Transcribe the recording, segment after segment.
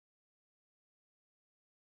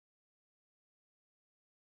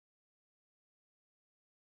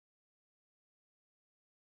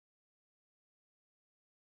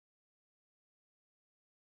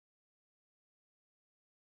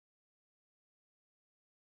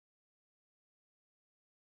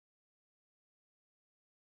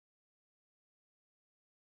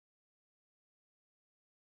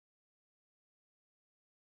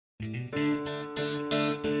Hello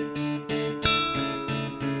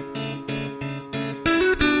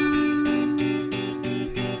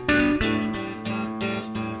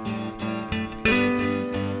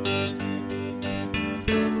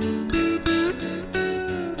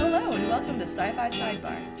and welcome to Sci-Fi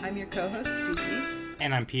Sidebar. I'm your co-host, Cece.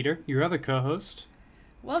 And I'm Peter, your other co-host.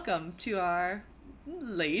 Welcome to our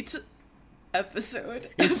late episode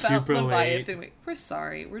It's about super Leviathan. late. We're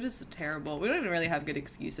sorry. We're just terrible. We don't even really have good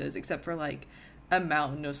excuses except for like a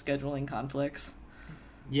mountain of scheduling conflicts.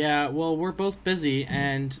 Yeah, well, we're both busy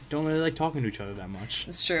and don't really like talking to each other that much.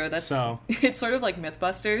 It's true. So. It's sort of like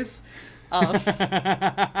Mythbusters. It's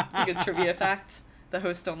like a trivia fact. The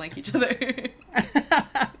hosts don't like each other.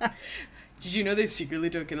 Did you know they secretly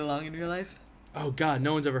don't get along in real life? Oh god,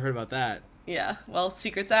 no one's ever heard about that. Yeah. Well,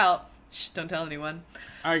 secret's out. Shh, don't tell anyone.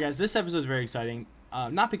 Alright guys, this episode is very exciting.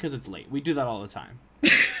 Not because it's late. We do that all the time.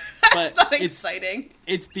 That's not exciting.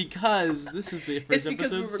 It's because this is the first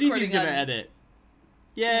because episode we're Cece's recording gonna on- edit.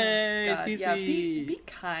 Yay, God, Cece! yeah, be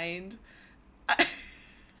kind.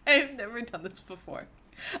 I've never done this before.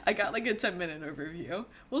 I got like a 10-minute overview.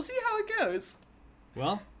 We'll see how it goes.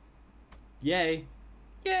 Well, yay.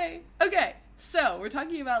 Yay. Okay, so we're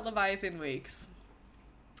talking about Leviathan Weeks.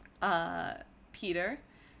 Peter,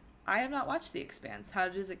 I have not watched The Expanse. How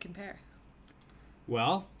does it compare?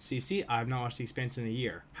 Well, Cece, I've not watched The Expanse in a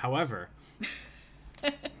year. However,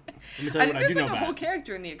 let me I tell you think what I there's do know like a about. whole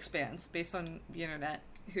character in The Expanse based on the internet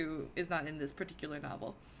who is not in this particular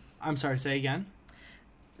novel. I'm sorry, say again?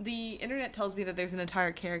 The internet tells me that there's an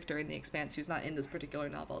entire character in The Expanse who's not in this particular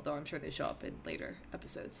novel, though I'm sure they show up in later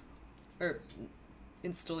episodes. Or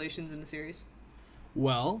installations in the series.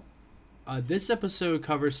 Well, this episode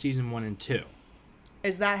covers season 1 and 2.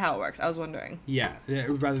 Is that how it works? I was wondering. Yeah,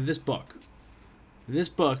 rather this book. This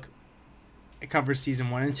book it covers season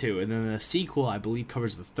 1 and 2, and then the sequel, I believe,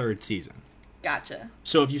 covers the third season. Gotcha.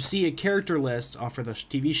 So if you see a character list for the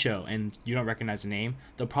TV show and you don't recognize the name,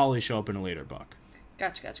 they'll probably show up in a later book.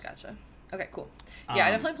 Gotcha. Okay, cool. Yeah,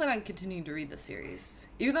 I definitely plan on continuing to read the series.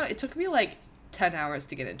 Even though it took me like 10 hours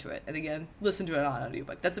to get into it. And again, listen to it on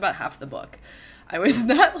audiobook. That's about half the book. I was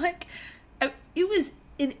not like... it was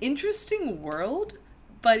an interesting world,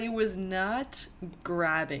 but it was not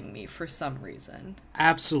grabbing me for some reason.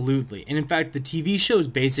 Absolutely. And in fact, the TV show is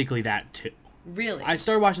basically that too. Really? I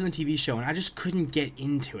started watching the TV show and I just couldn't get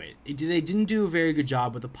into it. They didn't do a very good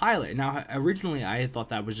job with the pilot. Now, originally I thought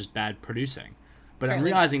that was just bad producing. But I'm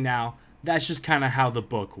Apparently realizing now that's just kind of how the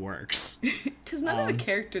book works. Because none of the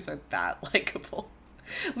characters are that likable.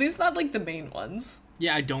 At least not like the main ones.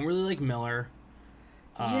 Yeah, I don't really like Miller.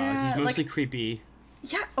 Yeah, he's mostly like- creepy.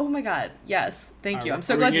 Yeah, oh my god. Yes, thank you. I'm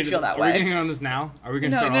so Are we glad you gonna- feel that Are we way. getting on this now? Are we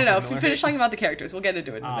going to No, start no, off no. with If we Miller? finish talking about the characters, we'll get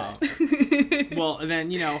into it in a Oh. minute. Well, and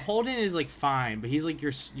then, Holden is, like, fine, but he's, like,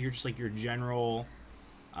 you're just, like, your general,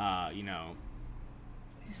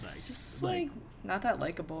 It's just like not that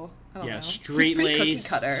likable. I don't know. He's straight-laced. pretty cookie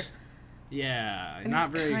cutter. Yeah, And not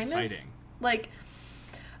he's very kind of- exciting. Like,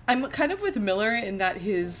 I'm kind of with Miller in that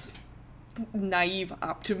his naive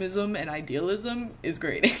optimism and idealism is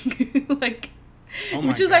grating. Like, Oh my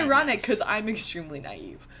which is God, ironic yes. because I'm extremely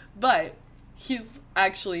naive. But he's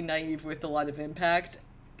actually naive with a lot of impact,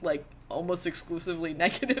 like almost exclusively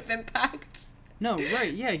negative impact. No,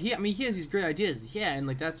 right, yeah, he has these great ideas. Yeah, and,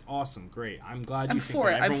 like, that's awesome, great. I'm glad I'm you think for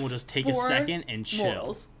that it. everyone I'm will just take a for second and chill.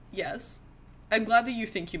 Morals. Yes. I'm glad that you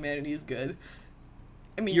think humanity is good.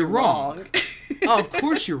 I mean, You're you're wrong. wrong. Oh, of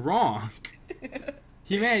course you're wrong.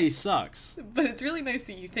 Humanity sucks. But it's really nice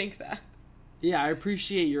that you think that. Yeah, I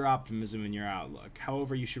appreciate your optimism and your outlook.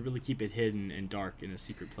 However, you should really keep it hidden and dark in a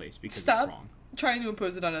secret place because Stop it's wrong. trying to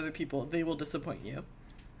impose it on other people. They will disappoint you.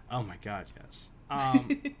 Oh my god, yes.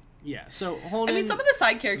 Yeah, so Holden... I mean, some of the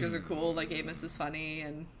side characters are cool. Like, Amos is funny,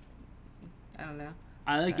 and I don't know.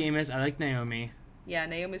 I like Amos, I like Naomi. Yeah,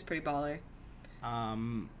 Naomi's pretty baller.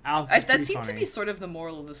 Alex is That pretty seemed to funny. be sort of the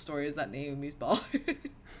moral of the story, is that Naomi's baller.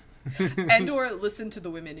 And or listen to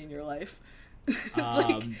the women in your life. It's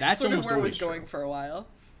like that's sort of almost where it was always true. going for a while.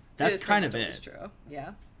 That's It is kind pretty of much it. always true.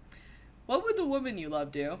 Yeah. What would the woman you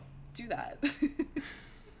love do? Do that.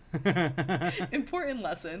 Important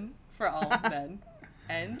lesson for all men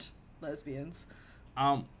and lesbians.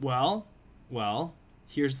 Well,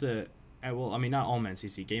 here's the... well, I mean, not all men,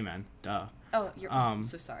 CC, gay men. Duh. Oh, I'm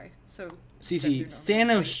so sorry. So CC,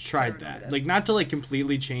 Thanos tried that. Like, not to, like,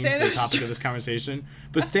 completely change the Thanos topic of this conversation,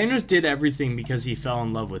 but Thanos did everything because he fell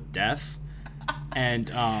in love with death. And,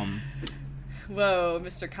 Whoa,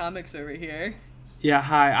 Mr. Comics over here. yeah,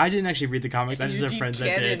 hi. I didn't actually read the comics. I just Your have deep friends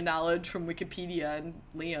that canon did. knowledge from Wikipedia and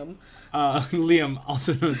Liam. Liam,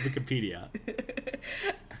 also known as Wikipedia.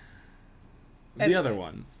 The other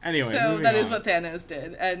one. Anyway, so that is on. what Thanos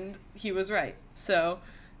did, and he was right. So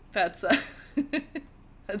that's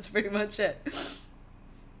that's pretty much it.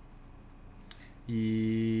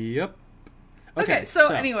 Yep. Okay,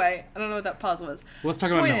 so anyway, I don't know what that pause was. Let's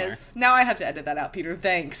talk about Miller. Point is, now I have to edit that out, Peter.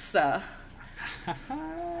 Thanks. So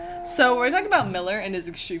we're talking about Miller and his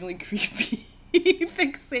extremely creepy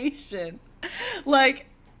fixation. Like,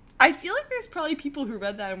 I feel like there's probably people who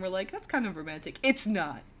read that and were like, "That's kind of romantic." It's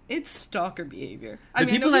not. It's stalker behavior. I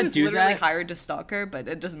mean, people that was literally hired to stalk her, but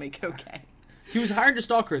it doesn't make it okay. He was hired to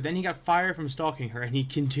stalk her, then he got fired from stalking her, and he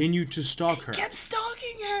continued to stalk her. Kept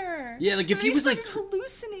stalking her! Yeah, like, if he was, like...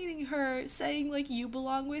 hallucinating her, saying, like, you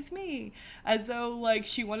belong with me. As though, like,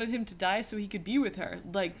 she wanted him to die so he could be with her.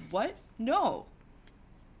 Like, what? No.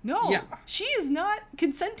 Yeah. She is not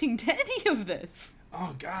consenting to any of this.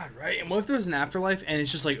 Oh, God, right? And what if there's an afterlife, and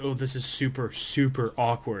it's just like, oh, this is super, super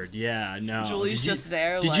awkward. Yeah, no. Julie's just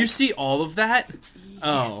there, Did you see all of that? Yeah.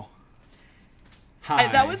 Oh. Hi.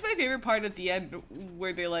 That was my favorite part at the end,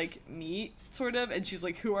 where they, like, meet, sort of, and she's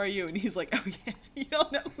like, who are you? And he's like, oh, yeah, you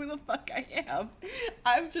don't know who the fuck I am.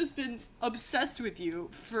 I've just been obsessed with you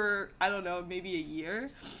for, I don't know, maybe a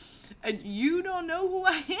year, and you don't know who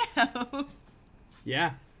I am.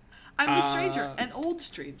 Yeah. I'm a stranger, an old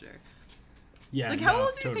stranger. Yeah, like, how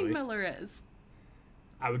old do you think Miller is?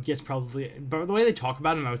 I would guess probably, but the way they talk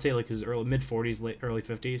about him, I would say, like, his mid-40s, early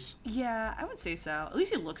 50s. Yeah, I would say so. At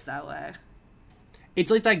least he looks that way. It's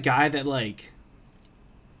like that guy that, like,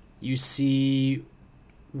 you see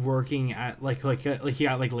working at, like he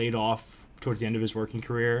got, like, laid off towards the end of his working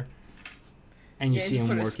career. And you see him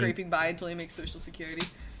sort working. Of scraping by until he makes Social Security.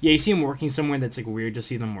 Yeah, you see him working somewhere that's, like, weird to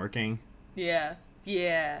see them working. Yeah.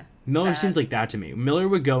 Yeah. Miller seems like that to me. Miller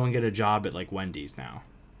would go and get a job at, like, Wendy's now.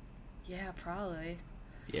 Yeah, probably.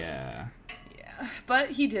 Yeah. But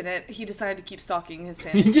he didn't. He decided to keep stalking his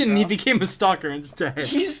fantasy He didn't. girl. He became a stalker instead.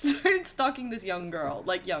 He started stalking this young girl.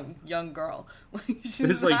 Like, young girl.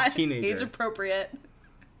 She's like, not teenager. age appropriate.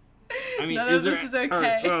 I mean, None of this is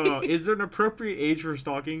okay. Right, is there an appropriate age for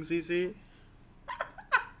stalking, Cece?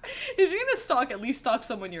 If you're gonna stalk, at least stalk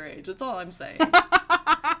someone your age. That's all I'm saying.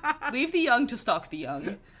 Leave the young to stalk the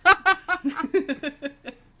young.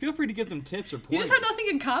 Feel free to give them tips or points. You just have nothing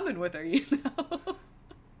in common with her, you know?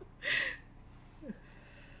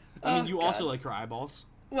 I mean, you also like her eyeballs.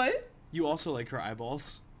 What? You also like her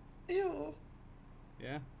eyeballs. Ew.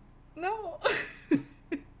 Yeah. No.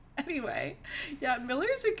 Anyway, yeah,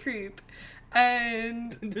 Miller's a creep,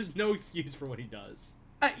 and... There's no excuse for what he does.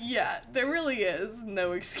 Yeah, there really is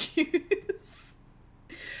no excuse.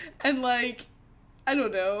 And, like, I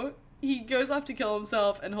don't know, he goes off to kill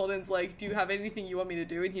himself, and Holden's like, do you have anything you want me to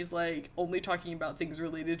do? And he's, like, only talking about things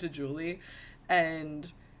related to Julie,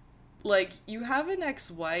 and... Like, you have an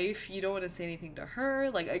ex-wife, you don't want to say anything to her.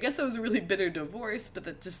 Like, I guess it was a really bitter divorce, but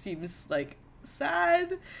that just seems, like,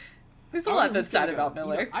 sad. There's a lot that's sad about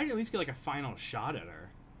Miller. I'd at least get, like, a final shot at her.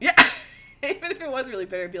 Yeah. Even if it was really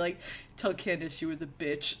bitter, I'd be like, tell Candace she was a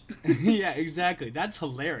bitch. Yeah, exactly. That's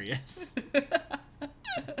hilarious.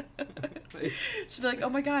 She'd be like, oh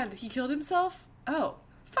my god, he killed himself? Oh,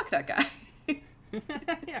 fuck that guy.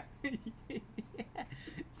 Yeah.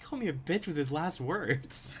 Call me a bitch with his last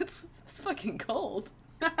words. It's fucking cold.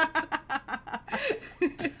 Oh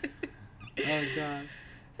god.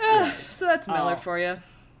 So that's Miller for you.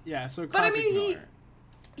 Yeah, so but I mean, Miller.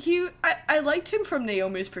 I liked him from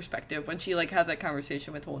Naomi's perspective when she, like, had that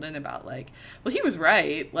conversation with Holden about, like, well, he was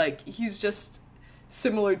right. Like, he's just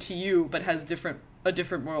similar to you, but has a different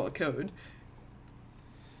moral code.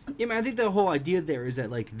 Yeah, man, I think the whole idea there is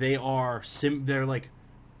that, like, they're,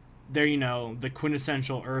 you know, the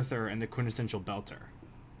quintessential Earther and the quintessential Belter.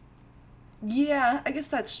 Yeah, I guess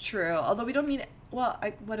that's true. Although we don't mean... Well,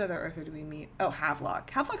 what other Earther do we meet? Oh, Havelock.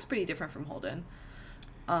 Havelock's pretty different from Holden.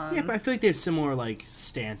 Yeah, but I feel like they have similar, like,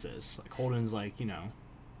 stances. Like, Holden's, like, you know...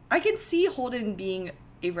 I could see Holden being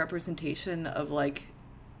a representation of, like,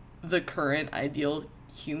 the current ideal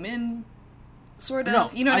human, sort of. No,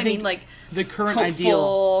 you know what I mean? Like, the current hopeful...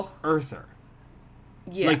 ideal Earther.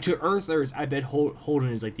 Yeah. Like, to Earthers, I bet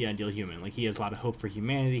Holden is, like, the ideal human. Like, he has a lot of hope for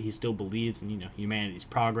humanity. He still believes in, you know, humanity's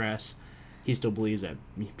progress. He still believes that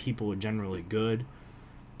people are generally good.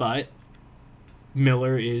 But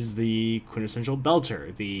Miller is the quintessential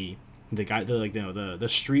Belter. The guy, the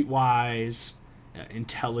streetwise,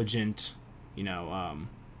 intelligent, you know,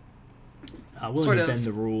 willing sort to of bend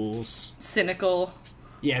the rules. Cynical.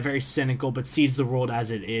 Yeah, very cynical, but sees the world as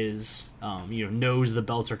it is. You know, knows the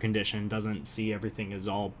Belter condition, doesn't see everything as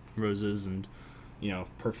all roses and, you know,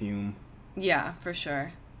 perfume. Yeah, for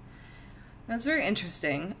sure. That's very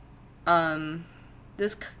interesting.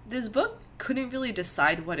 This book couldn't really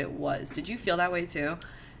decide what it was. Did you feel that way too?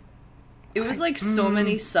 It was like so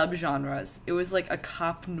many subgenres. It was like a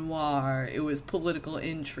cop noir. It was political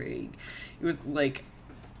intrigue. It was like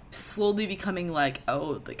slowly becoming like,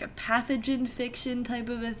 oh, like a pathogen fiction type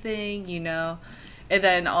of a thing, you know? And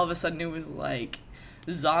then all of a sudden it was like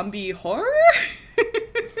zombie horror?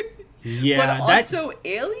 Yeah. But also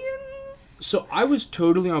aliens? So I was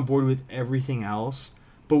totally on board with everything else.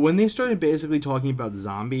 But when they started basically talking about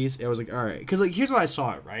zombies, it was like, all right. Because, like, here's what I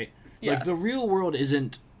saw it, right? Yeah. Like, the real world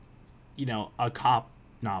isn't, you know, a cop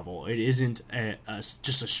novel. It isn't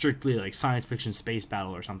just a strictly, like, science fiction space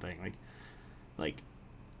battle or something. Like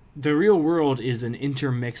the real world is an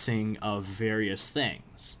intermixing of various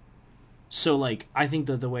things. So, like, I think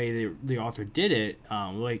that the way the author did it,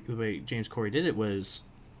 like the way James Corey did it, was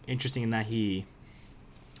interesting in that he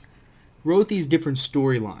wrote these different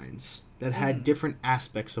storylines that had different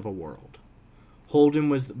aspects of a world. Holden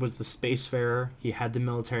was the spacefarer. He had the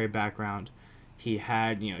military background. He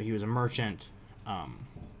had, you know, he was a merchant,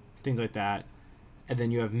 things like that. And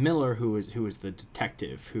then you have Miller, who was the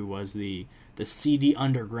detective, who was the seedy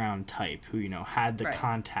underground type, who, you know, had the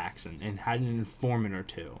contacts and had an informant or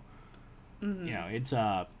two. Mm-hmm. You know, it's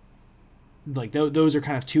like those are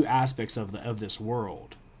kind of two aspects of this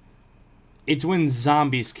world. It's when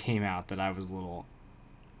zombies came out that I was a little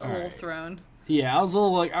thrown. Yeah, I was a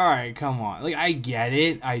little like, all right, come on. Like, I get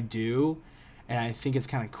it, I do, and I think it's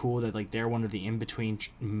kind of cool that, like, they're one of the in-between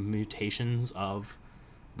mutations of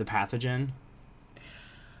the pathogen.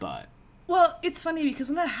 But well, it's funny because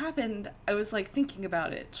when that happened, I was like thinking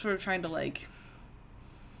about it, sort of trying to, like,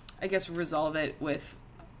 I guess resolve it with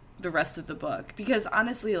the rest of the book, because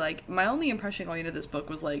honestly, like, my only impression going into this book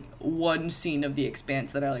was like one scene of The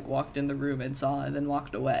Expanse that I like walked in the room and saw and then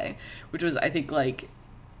walked away, which was, I think, like,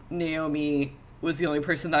 Naomi was the only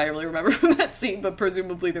person that I really remember from that scene, but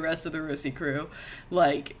presumably the rest of the Rossi crew,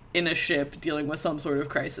 like, in a ship dealing with some sort of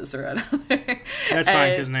crisis or another. That's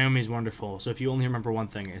fine, because Naomi's wonderful. So if you only remember one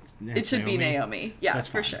thing, it should be Naomi. Yeah, that's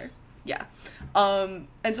for sure. Yeah.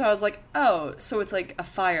 And so I was like, oh, so it's like a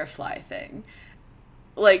Firefly thing.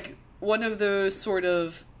 Like, one of those sort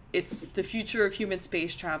of, it's the future of human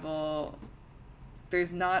space travel.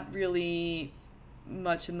 There's not really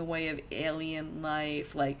much in the way of alien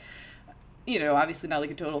life. Like, you know, obviously not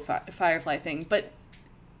like a total Firefly thing, but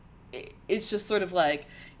it's just sort of like,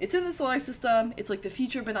 it's in the solar system, it's like the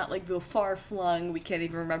future, but not like the far-flung, we can't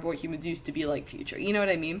even remember what humans used to be like future. You know what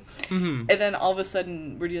I mean? Mm-hmm. And then all of a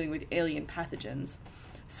sudden, we're dealing with alien pathogens.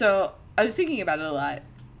 So I was thinking about it a lot,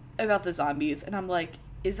 about the zombies, and I'm like,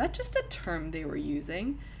 is that just a term they were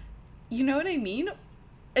using? You know what I mean?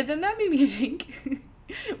 And then that made me think,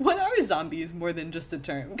 what are zombies more than just a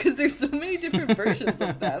term? Because there's so many different versions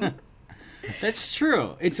of them. That's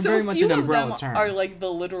true. It's so very much an umbrella term. Are like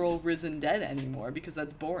the literal risen dead anymore, because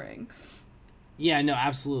that's boring. Yeah, no,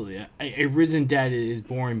 absolutely. A risen dead is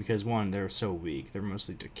boring because, one, they're so weak. They're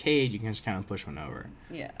mostly decayed. You can just kind of push one over.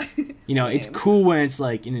 Yeah. You know, it's cool when it's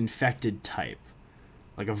like an infected type,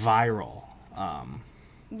 like a viral.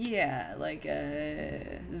 Yeah, like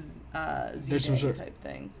a Z-Day type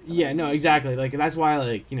thing. Yeah, no, exactly. Like, that's why,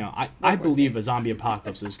 like, you know, I believe a zombie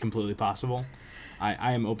apocalypse is completely possible.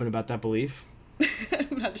 I am open about that belief.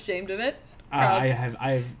 I'm not ashamed of it. I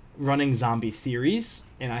have running zombie theories,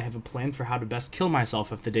 and I have a plan for how to best kill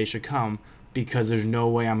myself if the day should come, because there's no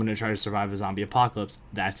way I'm going to try to survive a zombie apocalypse.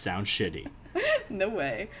 That sounds shitty. No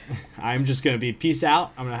way. I'm just going to be peace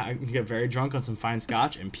out. I'm going to get very drunk on some fine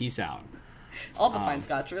scotch and peace out. All the fine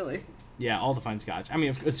scotch, really. Yeah, all the fine scotch. I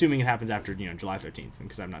mean, assuming it happens after, you know, July 13th,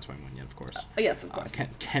 because I'm not 21 yet, of course. Yes, of course.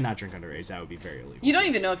 Cannot drink underage. That would be very illegal. You don't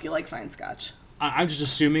even know if you like fine scotch. I'm just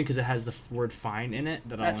assuming, because it has the word fine in it,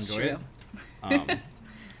 that I'll enjoy it.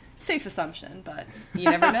 Safe assumption, but you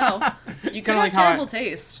never know. You could have terrible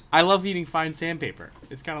taste. I love eating fine sandpaper.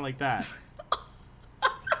 It's kind of like that.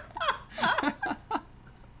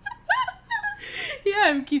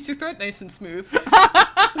 Yeah, it keeps your throat nice and smooth.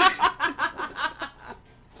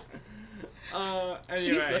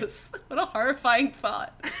 Anyway. Jesus, what a horrifying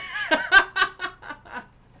thought.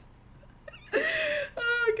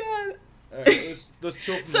 Oh, God. All right, let's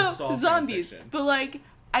chill from the So, zombies. But, like,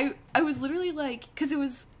 I was literally, like, because it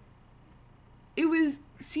was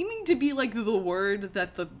seeming to be, like, the word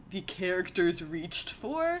that the characters reached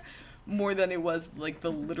for more than it was, like,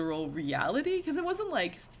 the literal reality. Because it wasn't,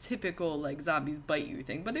 like, typical, like, zombies bite you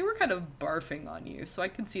thing, but they were kind of barfing on you. So I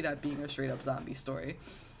could see that being a straight-up zombie story.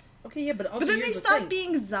 Okay, yeah, but also then they stopped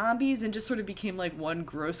being zombies and just sort of became, like, one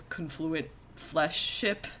gross, confluent flesh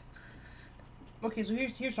ship. Okay, so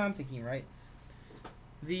here's what I'm thinking, right?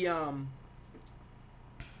 The author...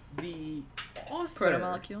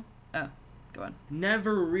 Protomolecule? Oh. Go on.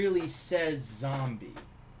 never really says zombie.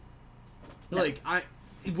 No. Like,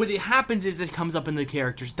 what it happens is it comes up in the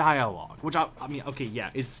character's dialogue, which I mean, okay, yeah,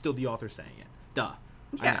 is still the author saying it. Duh.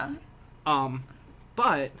 Yeah.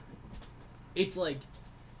 But it's like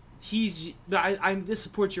this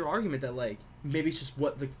supports your argument that like maybe it's just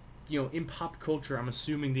what the in pop culture I'm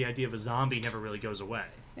assuming the idea of a zombie never really goes away.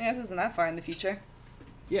 Yeah, this isn't that far in the future.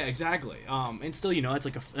 Yeah, exactly. And still, it's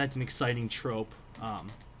like that's an exciting trope.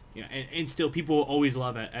 And still people always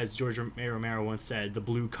love it, as George A. Romero once said, the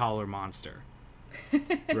blue collar monster.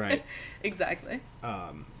 Right. Exactly.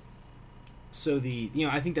 So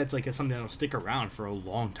I think that's like something that'll stick around for a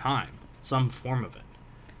long time, some form of it.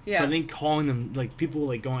 Yeah. So I think calling them like people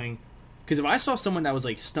like going, because if I saw someone that was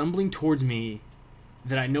like stumbling towards me,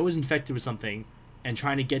 that I know is infected with something, and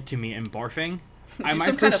trying to get to me and barfing, my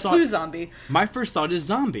some kind of flu zombie. My first thought is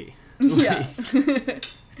zombie. Yeah.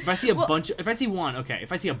 If I see a bunch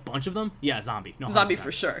of them, yeah, zombie. No, zombie 100%.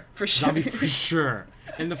 For sure. Zombie for sure.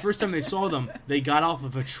 And the first time they saw them, they got off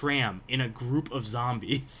of a tram in a group of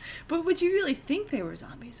zombies. But would you really think they were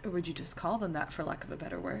zombies, or would you just call them that for lack of a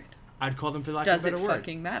better word? I'd call them for lack of a better word. Does it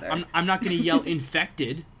fucking matter? I'm not going to yell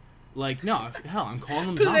infected. Like, no, hell, I'm calling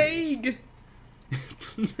them zombies. Plague.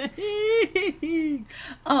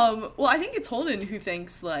 Well, I think it's Holden who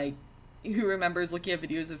remembers looking at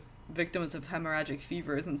videos of victims of hemorrhagic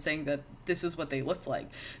fevers and saying that this is what they looked like.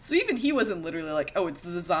 So even he wasn't literally like, oh, it's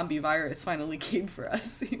the zombie virus finally came for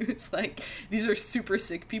us. He was like, these are super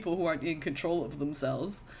sick people who aren't in control of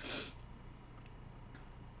themselves.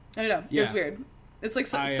 I don't know. Yeah. It was weird. It's like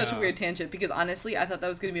such a weird tangent, because honestly, I thought that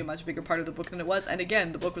was going to be a much bigger part of the book than it was. And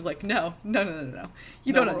again, the book was like, no.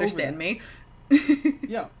 You don't understand me.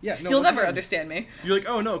 Yeah. No, you'll never understand me. You're like,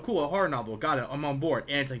 oh no, cool, a horror novel, got it, I'm on board.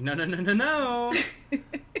 And it's like, no.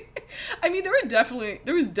 I mean, there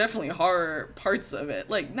was definitely horror parts of it.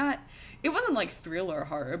 Like, it wasn't like thriller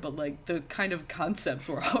horror, but like the kind of concepts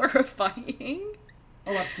were horrifying.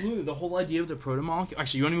 Oh, absolutely. The whole idea of the protomolecule.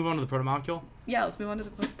 Actually, you want to move on to the protomolecule? Yeah, let's move on to the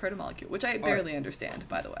protomolecule, which I barely understand,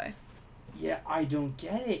 by the way. Yeah, I don't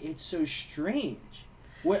get it. It's so strange.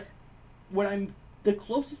 The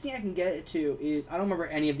closest thing I can get it to is, I don't remember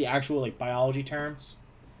any of the actual like biology terms.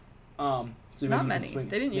 So not many.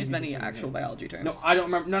 They didn't use many actual biology terms. No, I don't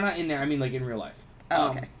remember. No, not in there. I mean, like in real life. Oh,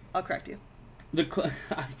 okay. I'll correct you.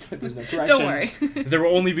 There's no correction. Don't worry. There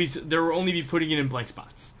will only be putting it in blank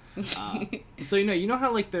spots. So you know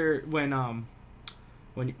how like when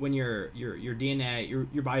your DNA,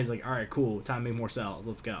 your body's like, all right, cool, time to make more cells,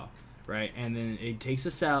 let's go, right? And then it takes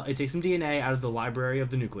some DNA out of the library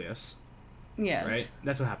of the nucleus. Yes. Right?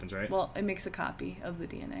 That's what happens, right? Well, it makes a copy of the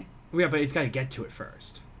DNA. Yeah, but it's got to get to it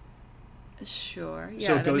first. Sure. Yeah.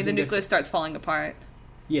 So I mean, the nucleus starts falling apart.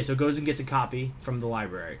 Yeah, so it goes and gets a copy from the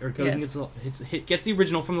library, or goes and gets the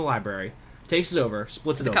original from the library, takes it over,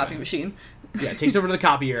 splits it open. The copy machine. Yeah, takes it over to the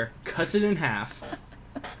copier, cuts it in half,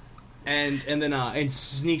 and then and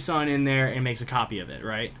sneaks on in there and makes a copy of it,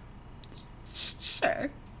 right? Sure.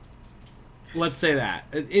 Let's say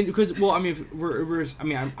that, because I mean,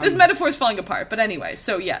 this metaphor is falling apart, but anyway,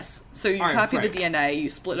 so yes, so you copy the DNA, you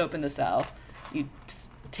split open the cell, you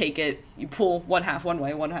take it, you pull one half one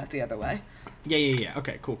way, one half the other way. Yeah.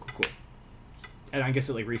 Okay, cool. And I guess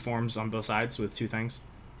it like reforms on both sides with two things.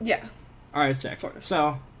 Yeah. All right, sick. Sort of.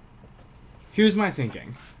 So, here's my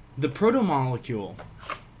thinking: the protomolecule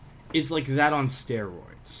is like that on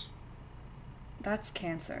steroids. That's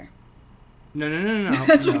cancer. No.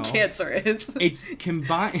 That's what cancer is. It's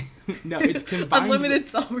combined. No, it's combined. Unlimited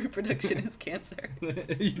cell reproduction is cancer.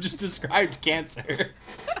 You just described cancer.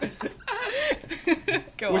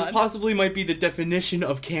 Go Which on. possibly might be the definition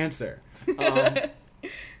of cancer.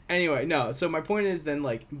 Anyway, no. So my point is then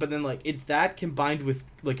it's that combined with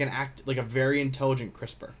like a very intelligent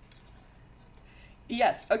CRISPR.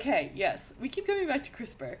 Yes. Okay. Yes. We keep coming back to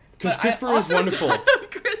CRISPR. Because CRISPR is wonderful.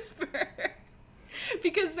 CRISPR.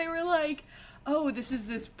 Because they were like, oh, this is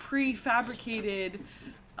this prefabricated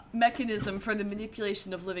mechanism for the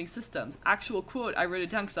manipulation of living systems. Actual quote, I wrote it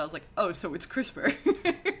down because I was like, oh, so it's CRISPR.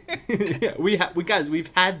 Yeah, we've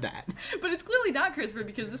had that. But it's clearly not CRISPR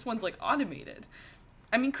because this one's like automated.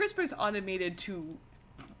 I mean, CRISPR's automated to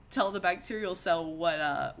tell the bacterial cell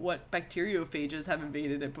what bacteriophages have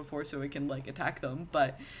invaded it before so it can like attack them,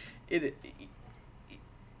 but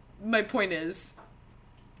my point is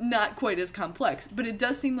not quite as complex, but it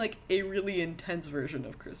does seem like a really intense version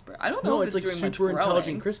of CRISPR. I don't know if it's like doing super much growing.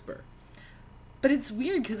 intelligent CRISPR. But it's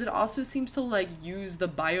weird because it also seems to like use the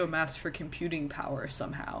biomass for computing power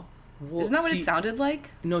somehow. Well, isn't that what it sounded like?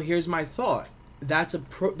 No, here's my thought. It's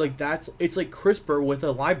like CRISPR with a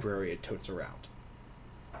library it totes around.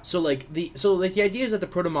 So the idea is that the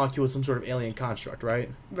protomolecule is some sort of alien construct, right?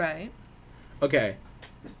 Right. Okay.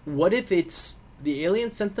 What if it's the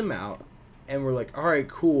aliens sent them out, and we're like, all right,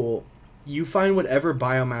 cool. You find whatever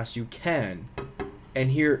biomass you can,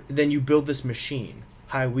 and then you build this machine.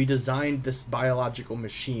 Hi, we designed this biological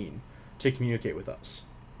machine to communicate with us.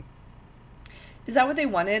 Is that what they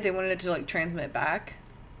wanted? They wanted it to, like, transmit back?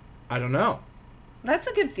 I don't know. That's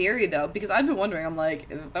a good theory, though, because I've been wondering, I'm like,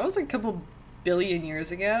 if that was like a couple billion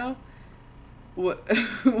years ago,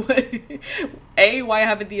 A, why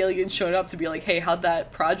haven't the aliens shown up to be like, hey, how'd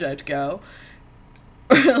that project go?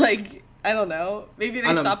 Or, like, I don't know. Maybe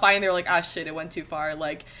they stopped by and they're like, ah, shit, it went too far.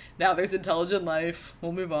 Like, now there's intelligent life.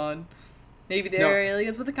 We'll move on. Maybe they're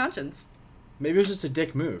aliens with a conscience. Maybe it was just a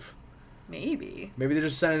dick move. Maybe they're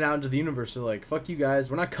just sending it out into the universe. They're like, fuck you guys.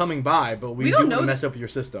 We're not coming by, but we do want to mess up your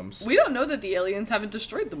systems. We don't know that the aliens haven't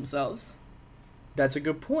destroyed themselves. That's a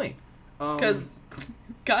good point. Because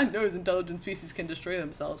God knows intelligent species can destroy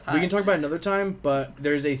themselves. We can talk about it another time, but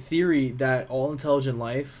there's a theory that all intelligent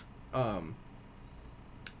life...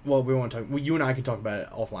 well, we won't talk... Well, you and I can talk about it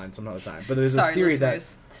offline some other time. But there's a theory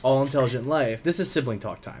that all intelligent life... This is sibling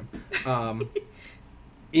talk time.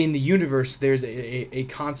 In the universe, there's a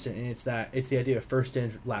constant, and it's the idea of first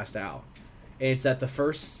in, last out. And it's that the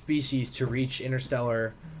first species to reach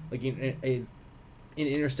interstellar... Like, in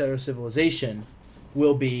interstellar civilization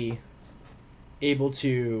will be able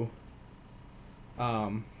to...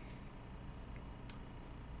 will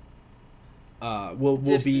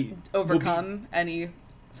be... Overcome any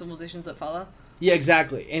civilizations that follow? Yeah,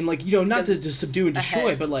 exactly. And, like, not to subdue and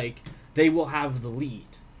destroy, but, like, they will have the lead.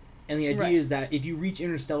 And the idea is that if you reach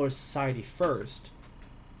interstellar society first,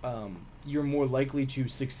 you're more likely to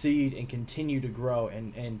succeed and continue to grow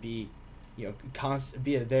and be, a constant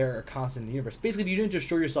in the universe. Basically, if you didn't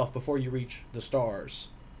destroy yourself before you reach the stars,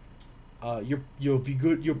 you'll be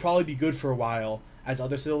good. You'll probably be good for a while as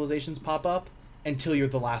other civilizations pop up until you're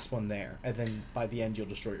the last one there, and then by the end you'll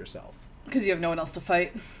destroy yourself. Because you have no one else to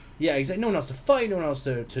fight. Yeah, exactly. No one else to fight. No one else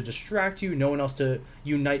to distract you. No one else to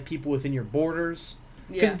unite people within your borders.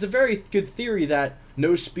 Because it's a very good theory that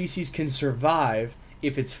no species can survive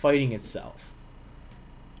if it's fighting itself.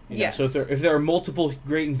 Yes. So if there are multiple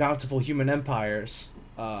great and bountiful human empires,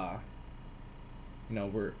 we're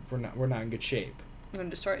not in good shape. We're gonna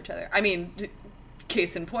destroy each other. I mean,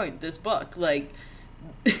 case in point, this book, like,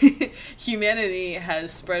 humanity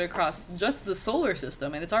has spread across just the solar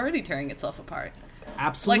system, and it's already tearing itself apart.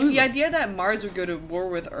 Absolutely. Like, the idea that Mars would go to war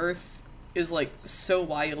with Earth is, like, so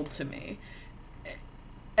wild to me.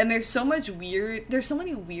 And there's so many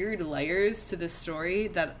weird layers to this story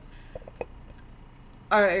that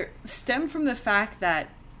stem from the fact that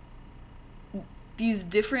these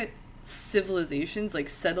different civilizations, like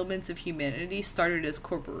settlements of humanity, started as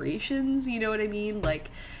corporations, you know what I mean? Like,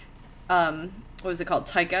 what was it called?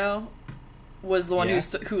 Tycho was the one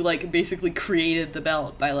who like basically created the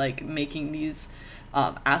belt by like making these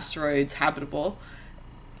asteroids habitable.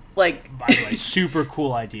 Like, by the way, super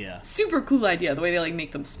cool idea. Super cool idea. The way they like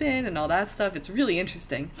make them spin and all that stuff. It's really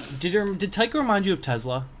interesting. Did Tycho remind you of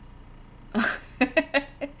Tesla?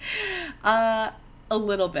 A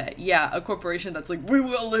little bit. Yeah, a corporation that's like, we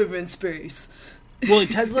will live in space. Well,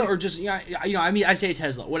 Tesla or just I mean, I say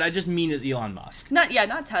Tesla. What I just mean is Elon Musk. Not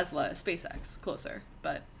Tesla, SpaceX, closer,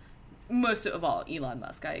 but most of all Elon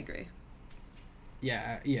Musk, I agree.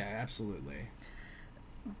 Yeah, absolutely.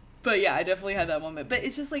 But yeah, I definitely had that moment. But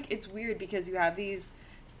it's just like, it's weird because you have these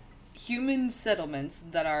human settlements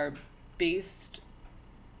that are based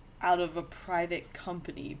out of a private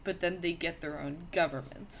company, but then they get their own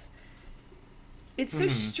governments. It's so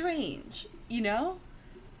strange, you know?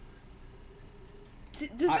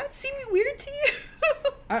 Does that seem weird to you?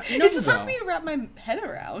 No, it's just hard for me to wrap my head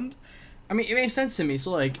around. I mean, it makes sense to me.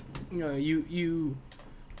 So, like, you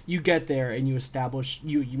get there and you establish,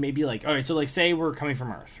 you may be like, all right, so like say we're coming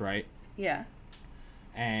from Earth, right? Yeah.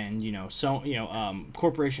 And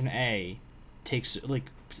Corporation A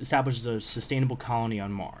establishes a sustainable colony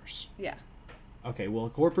on Mars. Yeah. Okay, well,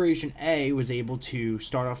 Corporation A was able to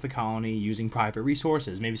start off the colony using private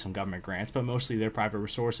resources, maybe some government grants, but mostly their private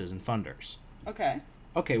resources and funders.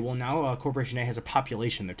 Okay, well, now Corporation A has a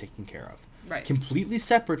population they're taking care of. Right. Completely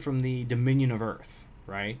separate from the dominion of Earth,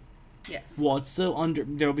 right? Yes. Well, it's still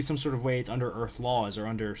there'll be some sort of way it's under Earth laws or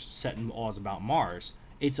under set laws about Mars.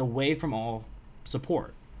 It's away from all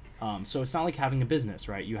support. So it's not like having a business,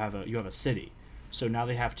 right? You have a city. So now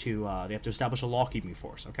they have to establish a law-keeping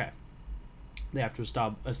force. Okay. They have to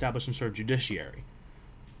establish some sort of judiciary.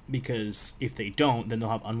 Because if they don't, then they'll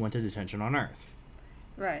have unwanted attention on Earth.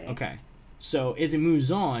 Right. Okay. So as it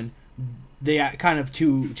moves on, they kind of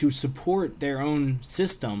to support their own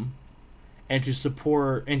system and to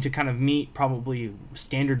support and to kind of meet probably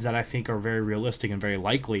standards that I think are very realistic and very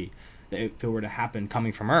likely that if it were to happen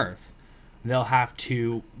coming from Earth, they'll have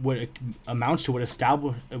to what amounts to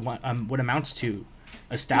what amounts to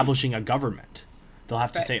establishing a government. They'll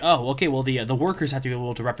have to Right. say, oh, okay, well the workers have to be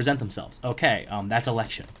able to represent themselves. Okay, that's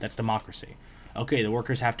election, that's democracy. Okay, the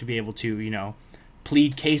workers have to be able to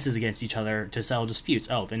plead cases against each other to settle disputes.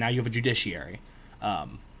 Oh, then now you have a judiciary.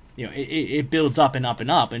 It builds up and up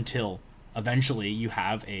and up until eventually you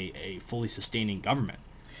have a fully sustaining government.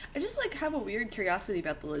 I just like have a weird curiosity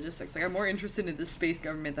about the logistics. Like I'm more interested in the space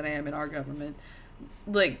government than I am in our government.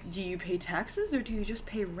 Like, do you pay taxes or do you just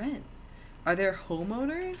pay rent? Are there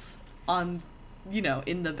homeowners on,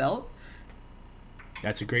 in the belt?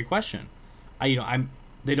 That's a great question.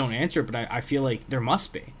 They don't answer it, but I feel like there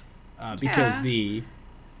must be, because Yeah.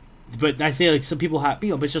 but I say like some people have,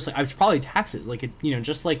 but it's just like it's probably taxes, like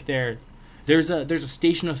just like there's a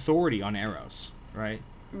station authority on Eros, right?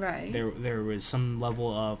 Right. There was some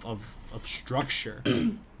level of structure.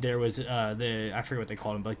 There was I forget what they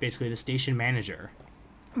called him, but like basically the station manager,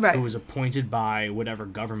 Right. who was appointed by whatever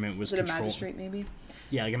government was Is it a controlled. magistrate maybe?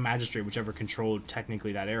 Yeah, like a magistrate, whichever controlled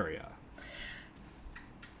technically that area.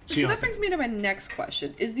 So that brings me to my next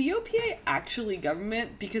question. Is the OPA actually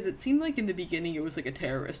government? Because it seemed like in the beginning it was like a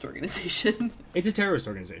terrorist organization. It's a terrorist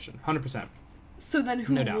organization, 100%. So then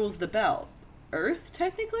who No doubt. rules the belt? Earth,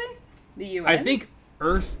 technically? The UN? I think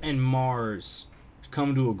Earth and Mars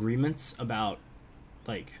come to agreements about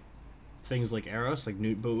like things like Eros, like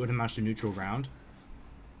but what amounts to neutral ground.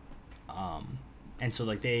 And so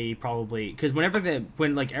like they probably because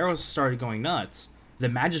when like Eros started going nuts, the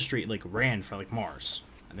magistrate like ran for like Mars.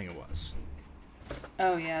 I think it was.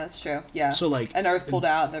 Oh, yeah, that's true. Yeah. So like And Earth pulled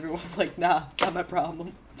out and everyone was like, nah, not my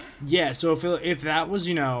problem. yeah. So if that was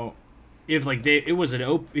if like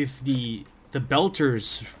if the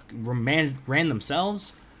Belters ran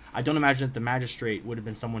themselves, I don't imagine that the magistrate would have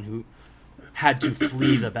been someone who had to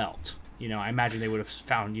flee the belt. I imagine they would have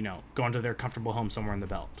found gone to their comfortable home somewhere in the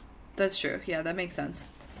belt. That's true. Yeah, that makes sense.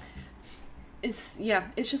 It's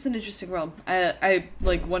just an interesting world. I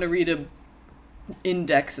like want to read a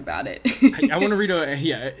index about it. I want to read an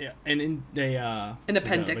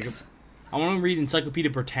appendix. I want to read Encyclopedia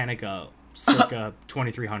Britannica circa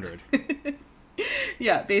 2300.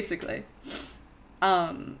 Yeah, basically.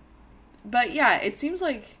 But yeah, it seems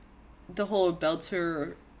like the whole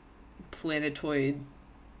Belter planetoid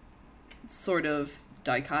sort of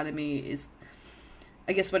dichotomy is,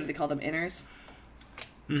 I guess, what do they call them? Inners?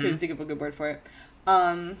 Couldn't think of a good word for it.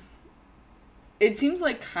 It seems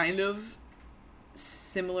like kind of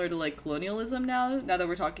similar to like colonialism now that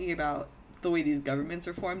we're talking about the way these governments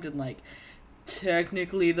are formed and like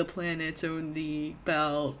technically the planets own the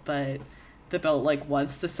belt, but the belt like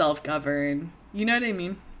wants to self-govern. You know what I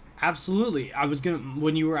mean? Absolutely. I was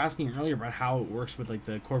when you were asking earlier about how it works with like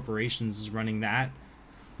the corporations running that,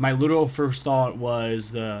 my literal first thought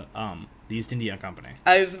was the East India Company.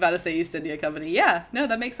 I was about to say East India Company. Yeah, no,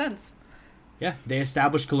 that makes sense. Yeah, they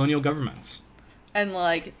established colonial governments. And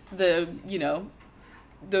like those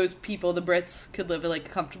people, the Brits, could live like a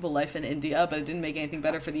comfortable life in India, but it didn't make anything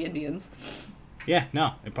better for the Indians. Yeah,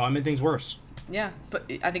 no, it probably made things worse. Yeah, but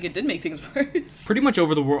I think it did make things worse. Pretty much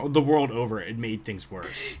over the world over, it made things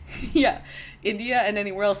worse. Yeah, India and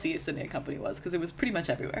anywhere else the East India Company was, because it was pretty much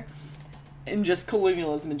everywhere. And just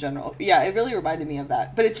colonialism in general. Yeah, it really reminded me of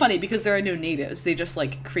that. But it's funny because there are no natives. They just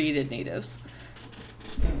like created natives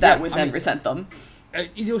that would then resent them.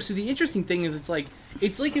 So the interesting thing is it's like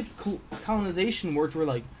if colonization worked where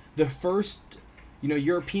like the first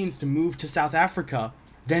Europeans to move to South Africa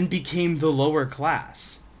then became the lower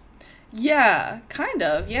class. Yeah, kind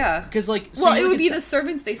of, yeah. Because like it would be the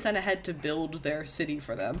servants they sent ahead to build their city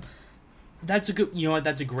for them. That's a good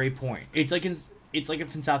that's a great point. It's like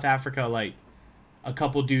if in South Africa like a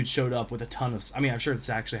couple dudes showed up with a ton of I'm sure it's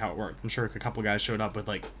actually how it worked. I'm sure a couple guys showed up with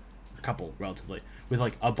like a couple relatively with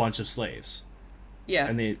like a bunch of slaves. Yeah.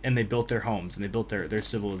 And they built their homes and they built their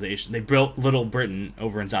civilization. They built Little Britain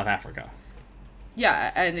over in South Africa.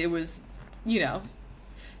 Yeah, and it was, the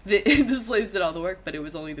slaves did all the work, but it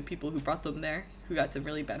was only the people who brought them there who got to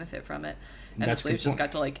really benefit from it. And the slaves just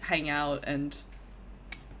got to like hang out and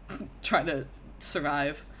try to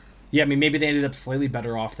survive. Yeah, maybe they ended up slightly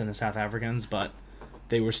better off than the South Africans, but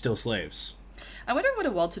they were still slaves. I wonder what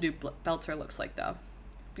a well-to-do belter looks like, though.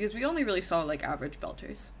 Because we only really saw, like, average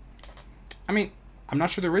belters. I'm not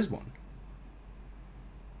sure there is one.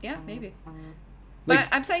 Yeah, maybe. Like, but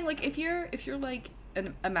I'm saying, like, if you're like,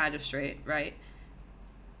 a magistrate, right?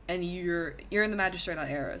 and you're in the magistrate on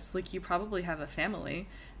Eros. Like, you probably have a family,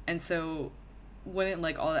 and so wouldn't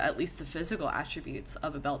like all at least the physical attributes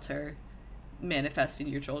of a Belter manifest in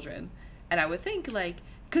your children? And I would think, like,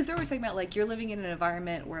 because they're always talking about like you're living in an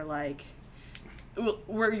environment where like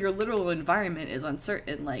where your literal environment is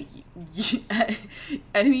uncertain, like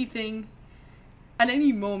anything at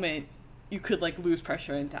any moment you could like lose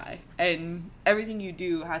pressure and die, and everything you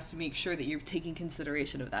do has to make sure that you're taking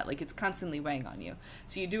consideration of that. Like, it's constantly weighing on you,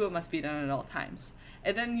 so you do what must be done at all times.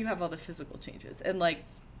 And then you have all the physical changes, and like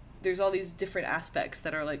there's all these different aspects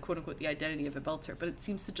that are like quote unquote the identity of a Belter, but it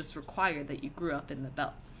seems to just require that you grew up in the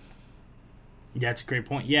belt. Yeah, that's a great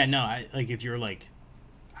point. Yeah, no, like if you're like,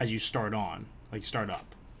 as you start on, like start up,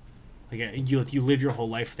 like if you live your whole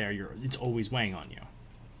life there, it's always weighing on you.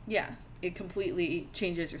 Yeah, it completely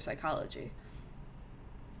changes your psychology.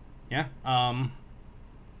 Yeah,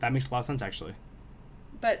 that makes a lot of sense actually.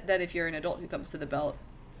 But then if you're an adult who comes to the belt,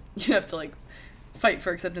 you have to like fight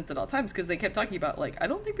for acceptance at all times, because they kept talking about like, I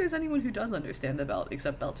don't think there's anyone who does understand the belt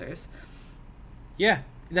except Belters. Yeah,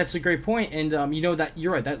 that's a great point, and you know that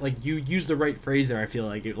you're right. That like you use the right phrase there. I feel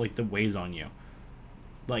like it like the weighs on you.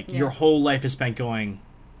 Like your whole life is spent going,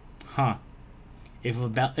 huh? If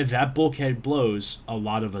that bulkhead blows, a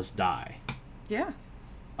lot of us die. Yeah.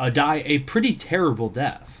 Die a pretty terrible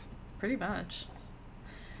death. Pretty much.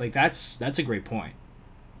 Like that's a great point.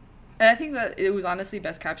 And I think that it was honestly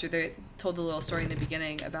best captured. They told the little story in the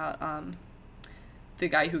beginning about the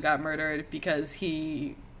guy who got murdered because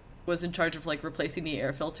he was in charge of like replacing the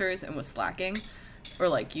air filters and was slacking, or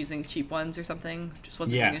like using cheap ones or something. Just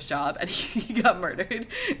wasn't doing his job, and he got murdered.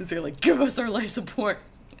 And so they're like, give us our life support.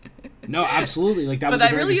 No, absolutely. Like that. But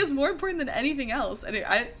that really is more important than anything else. And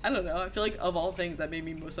I don't know. I feel like of all things, that made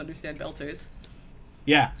me most understand Belters.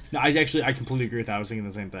 Yeah. No, I completely agree with that. I was thinking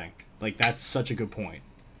the same thing. Like that's such a good point.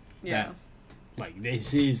 Yeah. That, like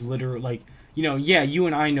this is literally like, you know, yeah, you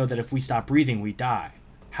and I know that if we stop breathing, we die.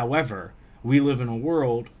 However, we live in a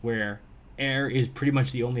world where air is pretty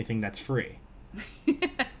much the only thing that's free.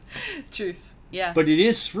 Truth. Yeah. But it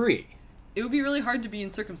is free. It would be really hard to be in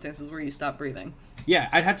circumstances where you stop breathing. Yeah,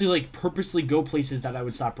 I'd have to like purposely go places that I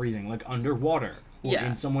would stop breathing, like underwater or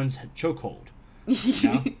in someone's chokehold. You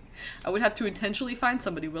know? I would have to intentionally find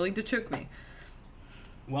somebody willing to choke me.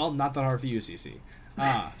 Well, not that hard for you, Cece.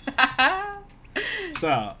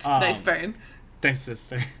 So, nice burn. Thanks,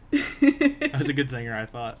 sister. That was a good singer, I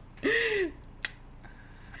thought.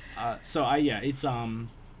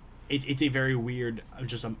 It's a very weird,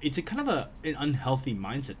 it's a kind of an unhealthy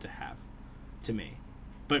mindset to have, to me.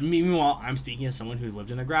 But meanwhile, I'm speaking as someone who's lived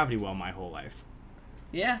in a gravity well my whole life.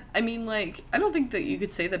 Yeah, I mean, like, I don't think that you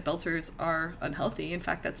could say that Belters are unhealthy. In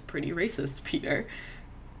fact, that's pretty racist, Peter.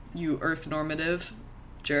 You earth normative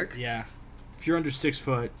jerk. Yeah. If you're under 6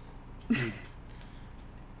 foot, you're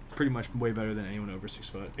pretty much way better than anyone over 6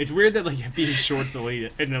 foot. It's weird that like being short's an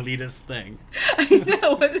elitist thing. I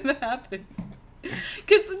know, what did that happen?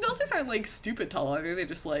 Because Belters aren't like stupid tall either. They're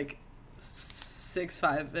just like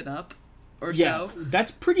 6'5" and up or so. Yeah,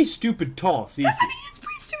 that's pretty stupid tall, Cece. I mean, it's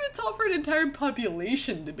pretty stupid tall for an entire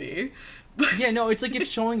population to be. But yeah, no, it's like it's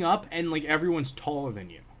showing up and like everyone's taller than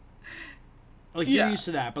you. Like you're used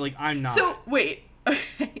to that, but like I'm not. So wait,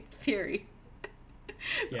 okay, theory.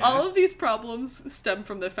 Yeah. All of these problems stem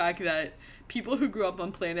from the fact that people who grew up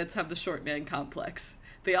on planets have the short man complex.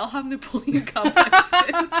 They all have Napoleon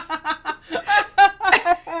complexes.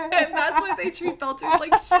 And that's why they treat Belters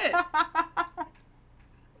like shit.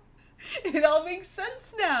 It all makes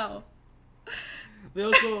sense now. They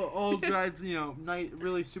also all drive, you know,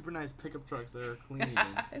 really super nice pickup trucks that are clean.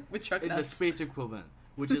 With truck nuts. The space equivalent,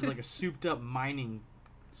 which is like a souped up mining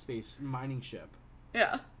ship.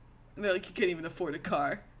 Yeah. And they're like, you can't even afford a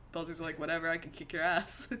car. Belters are like, whatever, I can kick your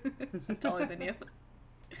ass. I'm taller than you.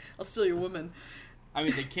 I'll steal your woman. I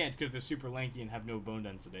mean, they can't because they're super lanky and have no bone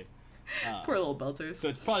density. Poor little Belters. So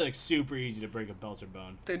it's probably like super easy to break a Belter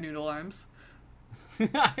bone. They're noodle arms.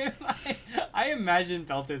 I imagine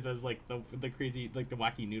Belters as like the crazy, like the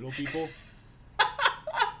wacky noodle people.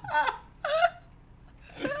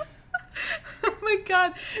 Oh my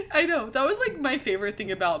god, I know, that was like my favorite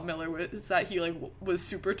thing about Miller was that he like was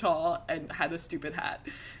super tall and had a stupid hat.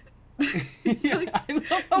 It's like I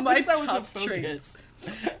love how my much that top was a traits.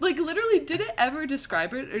 Like literally, did it ever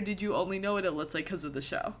describe it, or did you only know what it looks like because of the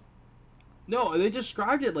show? No, they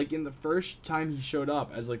described it like in the first time he showed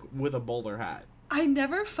up as like with a bowler hat. I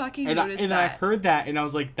never fucking noticed that. And I heard that and I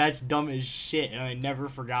was like, that's dumb as shit, and I never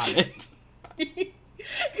forgot it.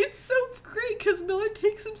 It's so great because Miller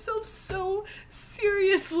takes himself so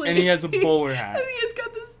seriously. And he has a bowler hat. And he has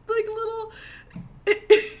got this like little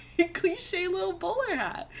cliche cliche little bowler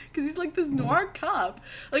hat because he's like this noir cop.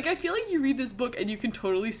 Like, I feel like you read this book and you can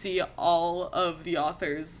totally see all of the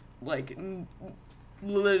author's like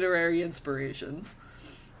literary inspirations.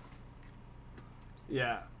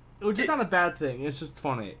 Yeah, which is not a bad thing. It's just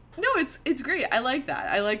funny. No, it's great. I like that.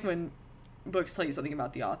 I like when books tell you something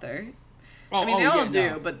about the author. Oh, I mean, they all do,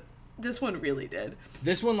 no. but this one really did.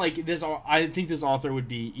 This one, like, I think this author would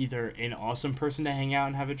be either an awesome person to hang out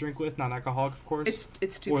and have a drink with, non-alcoholic, of course.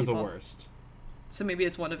 It's two or people. Or the worst. So maybe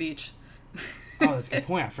it's one of each. Oh, that's a good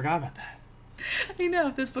point. I forgot about that. I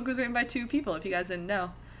know. This book was written by two people, if you guys didn't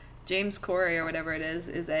know. James Corey, or whatever it is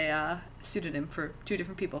a pseudonym for two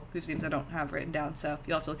different people whose names I don't have written down, so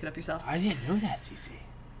you'll have to look it up yourself. I didn't know that, Cece.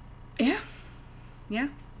 Yeah. Yeah.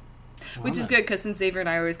 Well, Which is good, because since Xavier and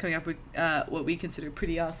I are always coming up with what we consider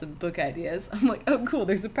pretty awesome book ideas, I'm like, oh, cool,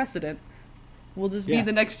 there's a precedent. We'll just be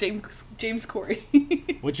the next James Corey.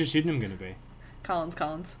 What's your pseudonym going to be?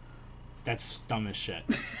 Collins. That's dumb as shit.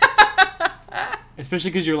 Especially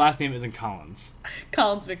because your last name isn't Collins.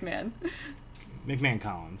 Collins McMahon. McMahon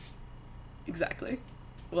Collins. Exactly.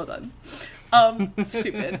 Well done.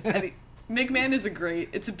 Stupid. McMahon is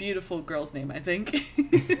it's a beautiful girl's name, I think.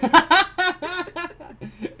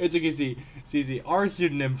 It's okay, CZ. Our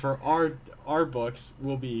pseudonym for our books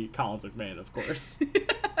will be Collins McMahon, of course.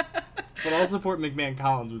 But I'll support McMahon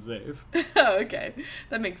Collins with Zave. Oh, okay.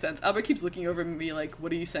 That makes sense. Albert keeps looking over at me like,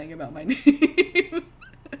 what are you saying about my name?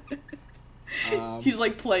 He's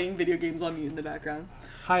like playing video games on mute in the background.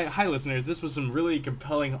 Hi, listeners. This was some really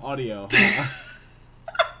compelling audio. Huh?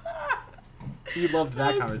 You loved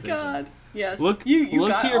that conversation. Oh, God. Yes. Look to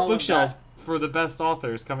your bookshelves for the best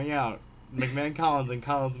authors coming out. McMahon Collins and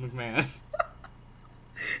Collins McMahon.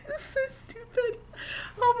 That's so stupid.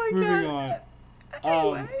 Oh my Moving God.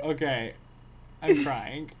 on. Anyway. Okay. I'm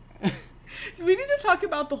crying. So we need to talk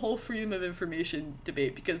about the whole freedom of information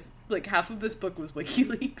debate because like half of this book was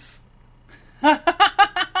WikiLeaks.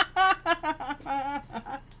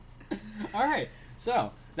 Alright,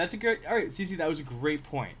 so that's a great. Alright, Cece, that was a great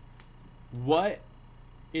point. What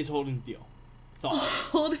is Holden's deal? Thoughts?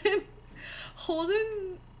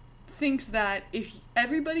 Holden thinks that if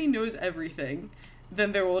everybody knows everything,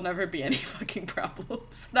 then there will never be any fucking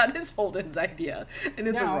problems. That is Holden's idea, and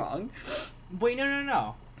it's wrong. Wait,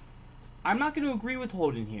 no. I'm not going to agree with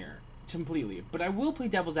Holden here completely, but I will play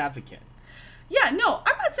devil's advocate. Yeah, no,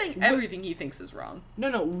 I'm not saying everything he thinks is wrong.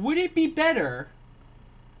 No, would it be better?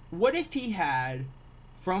 What if he had,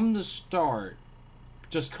 from the start,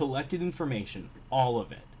 just collected information, all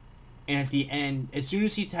of it, and at the end, as soon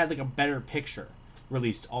as he had like a better picture,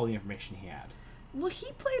 released all the information he had? Well,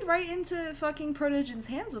 he played right into fucking Protogen's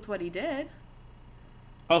hands with what he did.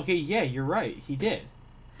 Okay, yeah, you're right, he did.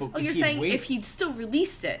 But you're saying if he'd still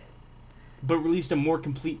released it. But released a more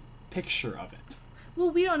complete picture of it. Well,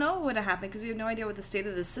 we don't know what would have happened because we have no idea what the state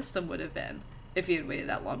of the system would have been if he had waited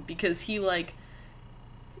that long. Because he, like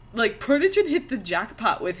Protogen hit the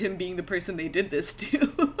jackpot with him being the person they did this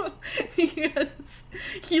to. Because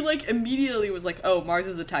he, immediately was like, oh, Mars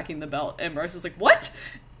is attacking the belt. And Mars is like, what?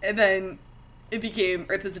 And then it became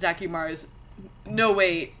Earth is attacking Mars. No,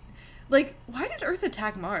 wait. Why did Earth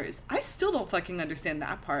attack Mars? I still don't fucking understand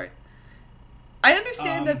that part. I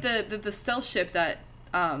understand that the stealth ship that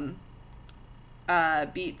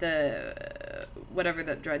beat the whatever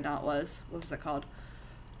that dreadnought was. What was that called?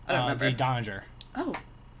 I don't remember. The Donninger. Oh,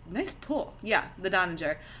 nice pull. Yeah, the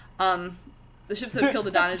Donninger. The ships that killed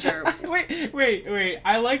the Donninger. Wait.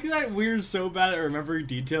 I like that we're so bad at remembering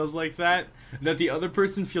details like that the other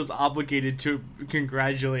person feels obligated to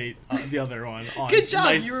congratulate the other one on. Good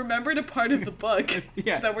job. You remembered a part of the book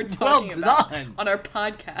that we're talking about on our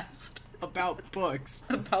podcast. About books.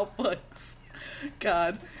 About books.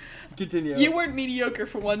 God. Continue. You weren't mediocre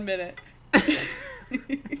for 1 minute.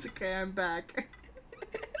 It's okay, I'm back.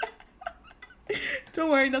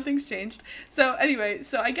 Don't worry, nothing's changed. So anyway,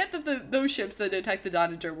 I get that those ships that attacked the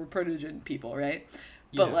Donninger were Protogen people, right?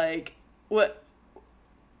 But what?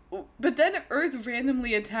 But then Earth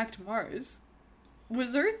randomly attacked Mars.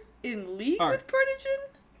 Was Earth in league with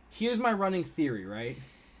Protogen? Here's my running theory, right?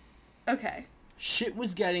 Okay. Shit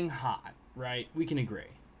was getting hot, right? We can agree.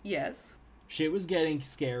 Yes. Shit was getting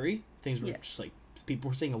scary. Things were just people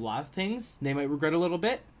were saying a lot of things. They might regret a little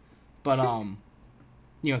bit, but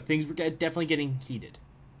things were definitely getting heated.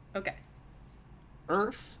 Okay.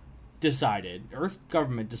 Earth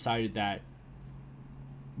government decided that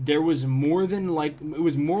there was it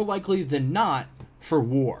was more likely than not for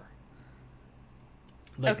war.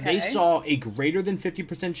 They saw a greater than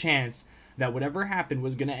 50% chance that whatever happened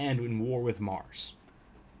was going to end in war with Mars.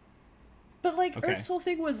 But Earth's whole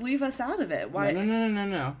thing was leave us out of it. Why?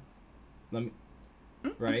 No. Let me.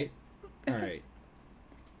 Right. All right.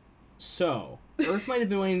 So Earth might have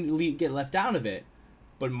been wanting to get left out of it,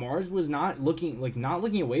 but Mars was not looking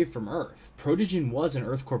away from Earth. Protogen was an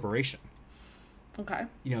Earth corporation. Okay.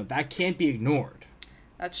 That can't be ignored.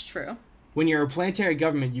 That's true. When you're a planetary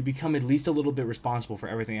government, you become at least a little bit responsible for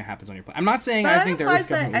everything that happens on your planet. I'm not saying I think the Earth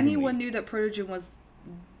government was anyone knew that Protogen was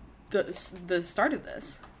the start of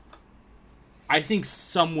this. I think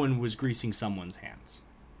someone was greasing someone's hands.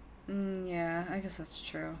 Yeah, I guess that's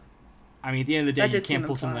true. I mean, at the end of the day, you can't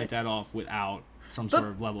pull something like that off without some sort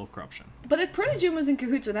of level of corruption. But if Protogen was in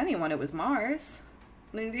cahoots with anyone, it was Mars.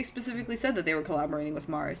 I mean, they specifically said that they were collaborating with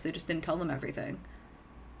Mars. They just didn't tell them everything.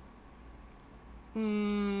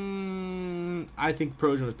 I think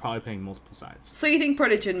Protogen was probably playing multiple sides. So you think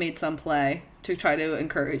Protogen made some play to try to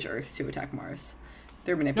encourage Earth to attack Mars?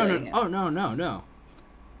 They're manipulating it. Oh, no.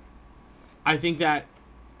 I think that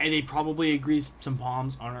they probably greased some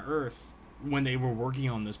palms on Earth when they were working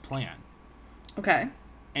on this plan. Okay.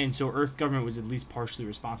 And so Earth government was at least partially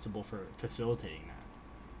responsible for facilitating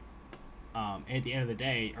that. And at the end of the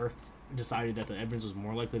day, Earth decided that the evidence was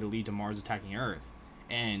more likely to lead to Mars attacking Earth.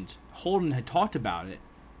 And Holden had talked about it,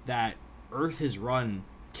 that Earth has run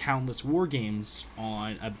countless war games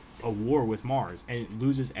on a war with Mars, and it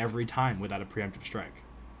loses every time without a preemptive strike.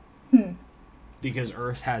 Because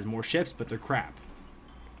Earth has more ships, but they're crap.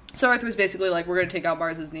 So Earth was basically like, we're going to take out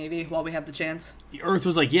Mars's navy while we have the chance? Earth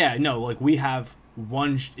was like, yeah, no, like, we have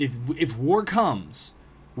one... If war comes,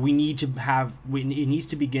 we need to have... it needs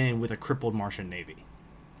to begin with a crippled Martian navy.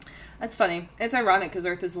 That's funny. It's ironic, because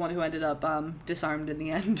Earth is the one who ended up disarmed in the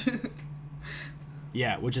end.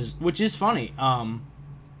 Yeah, which is funny.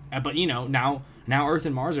 But, now Earth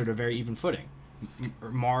and Mars are at a very even footing.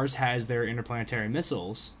 Mars has their interplanetary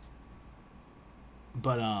missiles,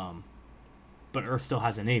 but Earth still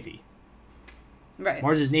has a navy. Right.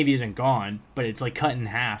 Mars's navy isn't gone, but it's like cut in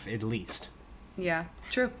half at least. Yeah,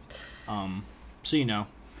 true. So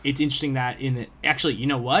it's interesting that actually, you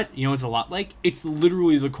know what? You know, it's a lot like it's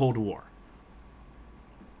literally the Cold War.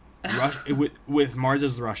 With Mars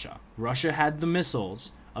as Russia. Russia had the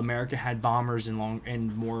missiles. America had bombers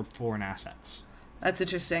and more foreign assets. That's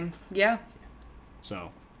interesting. Yeah.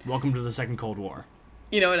 So, welcome to the Second Cold War.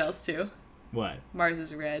 You know what else too? What? Mars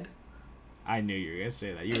is red. I knew you were going to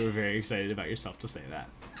say that. You were very excited about yourself to say that.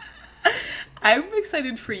 I'm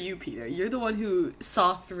excited for you, Peter. You're the one who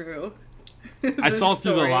saw through. I saw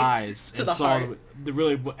through the lies to the heart.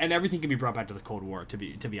 And everything can be brought back to the Cold War. To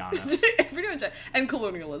be honest, pretty much, and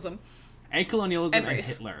colonialism, and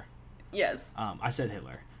Hitler. Yes. I said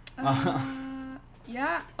Hitler.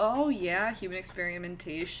 Yeah. Oh yeah. Human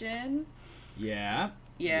experimentation. Yeah.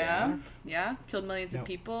 Killed millions of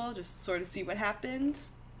people. Just sort of see what happened.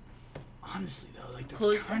 Honestly, though, like that's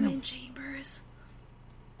closed them in chambers.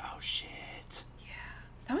 Oh shit. Yeah.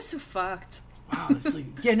 That was so fucked. Wow, it's like,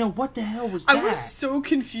 yeah, no, what the hell was that? I was so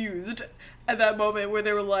confused at that moment where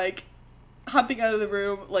they were like hopping out of the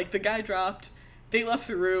room, like the guy dropped, they left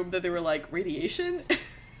the room, then they were like, radiation?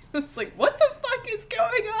 I was like, what the fuck is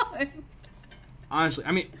going on? Honestly,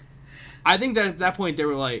 I mean, I think that at that point they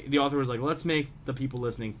were like, the author was like, let's make the people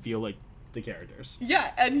listening feel like the characters.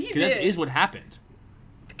 Yeah, and he did. That is what happened.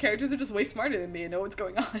 The characters are just way smarter than me and know what's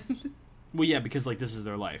going on. Well, yeah, because like this is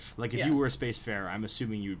their life. Like if you were a spacefarer, I'm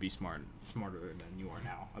assuming you would be smarter than you are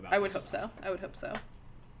now about I would hope so.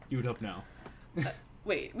 You would hope no.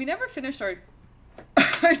 Wait, we never finished our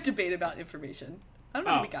debate about information. I don't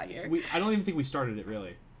know how we got here. I don't even think we started it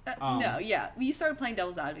really. No, yeah. You started playing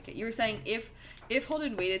devil's advocate. You were saying if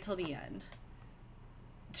Holden waited till the end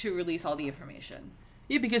to release all the information.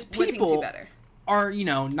 Yeah, because people are,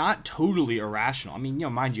 not totally irrational. I mean,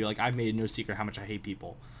 mind you, like I've made no secret how much I hate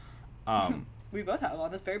people. We both have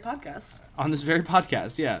on this very podcast. On this very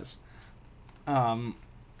podcast, yes.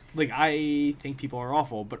 Like I think people are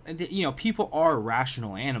awful, but people are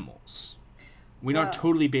rational animals. We're not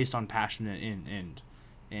totally based on passion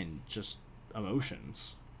and just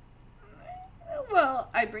emotions. Well,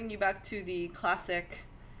 I bring you back to the classic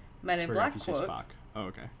Men in Black quote. Spock. Oh,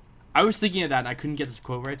 okay. I was thinking of that and I couldn't get this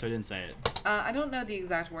quote right, so I didn't say it. I don't know the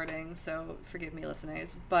exact wording, so forgive me,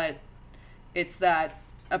 listeners, but it's that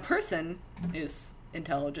a person is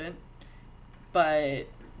intelligent, but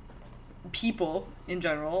people in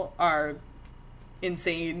general are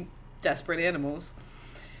insane, desperate animals.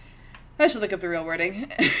 I should look up the real wording.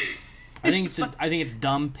 I think it's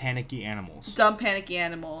dumb, panicky animals. Dumb, panicky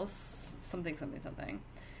animals. Something.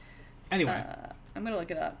 Anyway. I'm gonna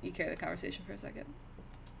look it up. You carry the conversation for a second.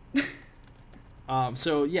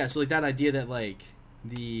 So like that idea that like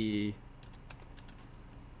the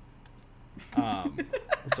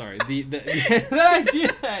sorry, the that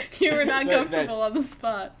idea that you were not comfortable on the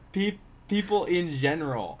spot. people in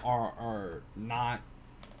general are not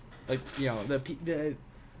like, you know, the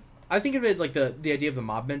I think of it as like the idea of the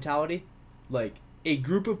mob mentality. Like, a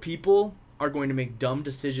group of people are going to make dumb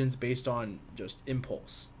decisions based on just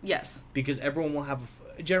impulse. Yes. Because everyone will have,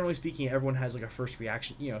 generally speaking, everyone has like a first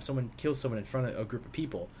reaction. You know, if someone kills someone in front of a group of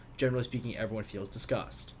people, generally speaking, everyone feels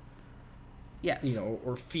disgust. Yes. You know,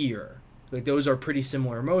 or fear. Like, those are pretty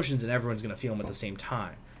similar emotions, and everyone's going to feel them at the same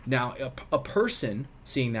time. Now, a person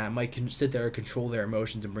seeing that might sit there and control their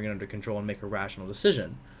emotions and bring it under control and make a rational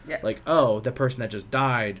decision. Yes. Like, oh, the person that just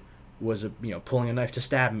died was, pulling a knife to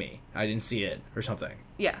stab me. I didn't see it, or something.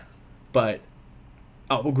 Yeah. But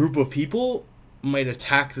a group of people might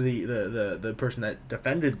attack the person that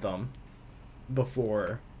defended them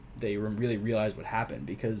before they really realized what happened,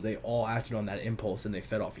 because they all acted on that impulse and they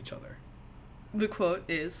fed off each other. The quote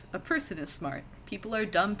is, "A person is smart. People are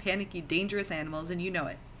dumb, panicky, dangerous animals, and you know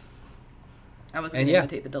it." I wasn't going to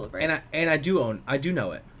imitate the delivery. And I do know it.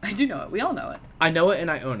 I do know it. We all know it. I know it, and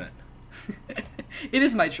I own it. It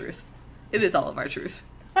is my truth. It is all of our truth.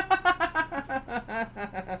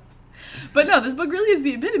 But no, this book really is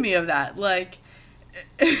the epitome of that. Like,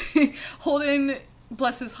 Holden,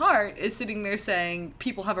 bless his heart, is sitting there saying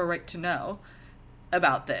people have a right to know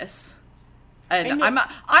about this. And I'm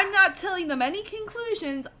not telling them any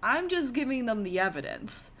conclusions. I'm just giving them the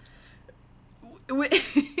evidence.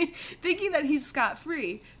 Thinking that he's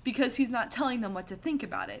scot-free because he's not telling them what to think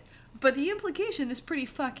about it. But the implication is pretty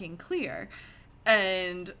fucking clear.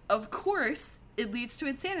 And, of course, it leads to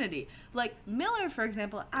insanity. Like, Miller, for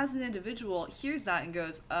example, as an individual, hears that and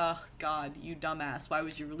goes, "Oh, God, you dumbass. Why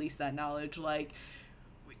would you release that knowledge? Like,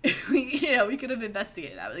 we could have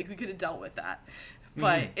investigated that. Like, we could have dealt with that.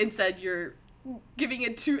 But instead, you're giving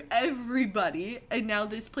it to everybody, and now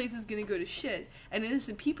this place is going to go to shit, and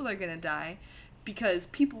innocent people are going to die because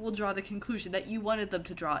people will draw the conclusion that you wanted them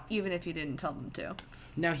to draw, even if you didn't tell them to."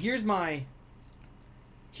 Now, here's my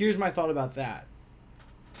thought about that.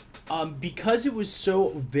 Because it was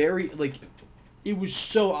so it was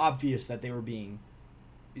so obvious that they were being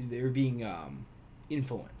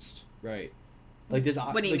influenced, right? Like, this,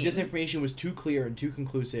 what do you mean? This information was too clear and too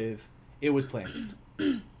conclusive. It was planted.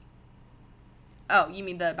 Oh, you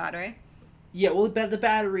mean the battery? Yeah, well, the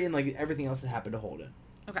battery and like everything else that happened to Holden.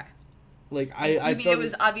 Okay. Like, I mean it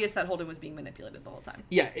was obvious that Holden was being manipulated the whole time.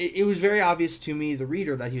 Yeah, it was very obvious to me, the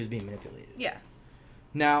reader, that he was being manipulated. Yeah.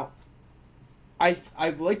 Now,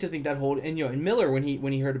 I'd like to think that Holden, and Miller, when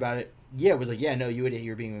he heard about it, was like, yeah, no, you idiot,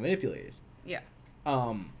 you're being manipulated. Yeah.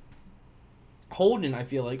 Holden, I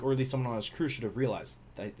feel like, or at least someone on his crew, should have realized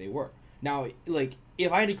that they were. Now, like,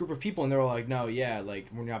 if I had a group of people and they were like, no, yeah, like,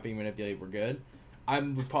 we're not being manipulated, we're good, I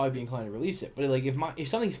would probably be inclined to release it. But, like, if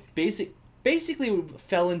something basically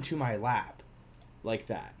fell into my lap like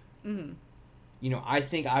that, I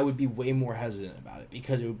think I would be way more hesitant about it,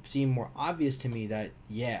 because it would seem more obvious to me that,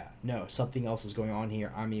 something else is going on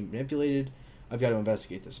here. I'm being manipulated. I've got to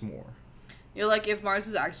investigate this more. Like, if Mars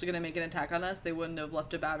was actually going to make an attack on us, they wouldn't have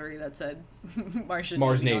left a battery that said Martian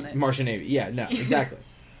Navy on it. Martian Navy. Yeah, no, exactly.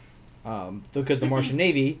 Because the Martian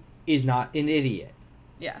Navy is not an idiot.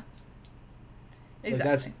 Yeah.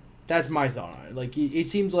 Exactly. Like, that's my thought on it. Like, it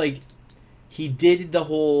seems like he did the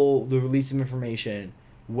release of information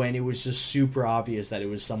when it was just super obvious that it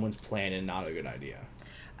was someone's plan and not a good idea.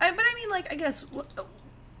 But I mean, like, I guess,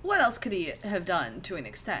 what else could he have done to an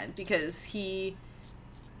extent? Because he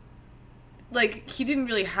didn't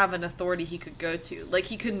really have an authority he could go to. Like,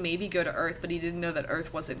 he could maybe go to Earth, but he didn't know that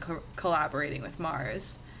Earth wasn't collaborating with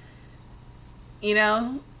Mars.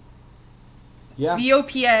 Yeah. The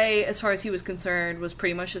OPA, as far as he was concerned, was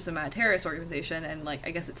pretty much just a mad terrorist organization, and, like,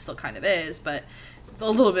 I guess it still kind of is, but a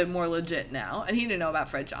little bit more legit now. And he didn't know about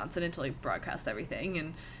Fred Johnson until he broadcast everything,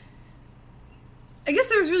 and I guess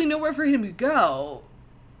there was really nowhere for him to go.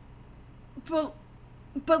 But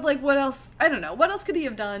like, what else? I don't know. What else could he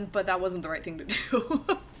have done? But that wasn't the right thing to do.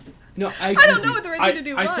 No, I don't know what the right thing to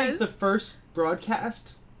do was. I think the first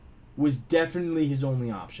broadcast was definitely his only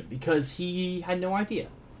option, because he had no idea.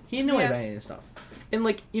 He had no idea about any of this stuff. And,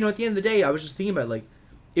 like, at the end of the day, I was just thinking about, like,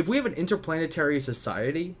 if we have an interplanetary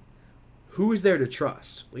society, who is there to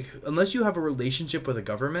trust? Like, unless you have a relationship with a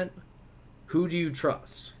government, who do you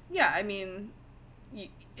trust? Yeah, I mean,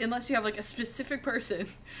 unless you have, like, a specific person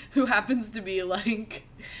who happens to be, like,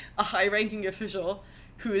 a high-ranking official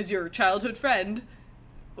who is your childhood friend,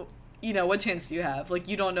 what chance do you have? Like,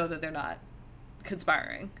 you don't know that they're not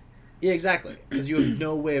conspiring. Yeah, exactly. Because you have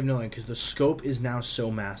no way of knowing, because the scope is now so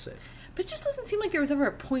massive. But it just doesn't seem like there was ever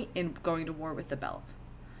a point in going to war with the Belt.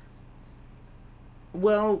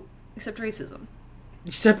 Well... Except racism.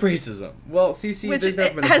 Except racism. Well, CC, Which there's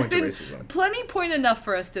never been a has point to been racism. plenty point enough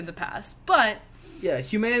for us in the past, but... Yeah,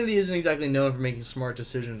 humanity isn't exactly known for making smart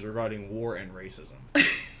decisions regarding war and racism.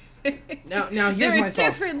 Now here's They're my thought.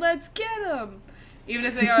 different, let's get them! Even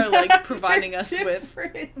if they are, like, providing us with...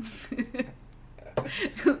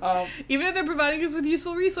 Even if they're providing us with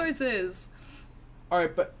useful resources.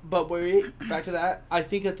 Alright, but wait, back to that. I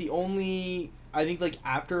think that like,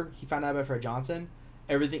 after he found out about Fred Johnson,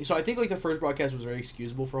 everything... So I think, like, the first broadcast was very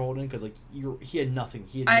excusable for Holden, because, like, he had nothing.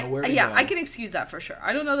 He had nowhere to go. Yeah, I can excuse that for sure.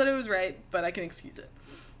 I don't know that it was right, but I can excuse it.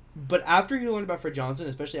 But after he learned about Fred Johnson,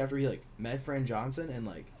 especially after he, like, met Fred Johnson and,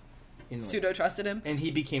 like... You know, Pseudo-trusted him. And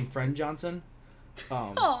he became Friend Johnson.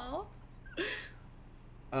 Aww.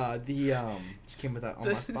 Just came with that on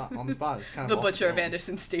the spot. It's kind of the off butcher film. of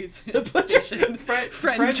Anderson Station. The butcher,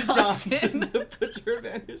 Friend Johnson. The butcher of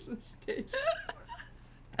Anderson Station.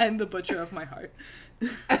 And the butcher of my heart.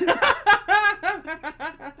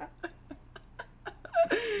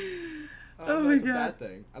 Oh my that's god. A bad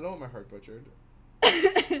thing. I don't want my heart butchered.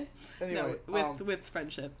 Anyway, no, with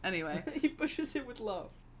friendship. Anyway. He butchers it with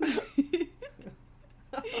love.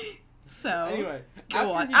 So anyway,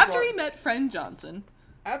 after he met Friend Johnson.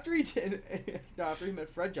 After he met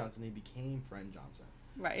Fred Johnson, he became Friend Johnson.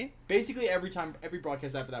 Right. Basically, every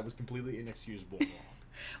broadcast after that was completely inexcusable and wrong.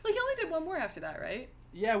 Well, he only did one more after that, right?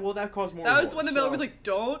 Yeah, well, that caused more. That was when the Miller was like,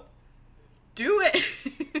 "Don't do it."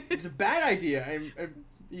 It was a bad idea, and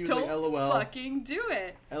he was Don't like, "LOL, fucking do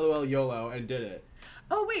it." LOL, YOLO, and did it.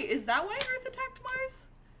 Oh wait, is that why Earth attacked Mars?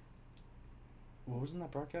 What was in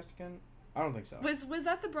that broadcast again? I don't think so. Was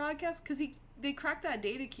that the broadcast? Because they cracked that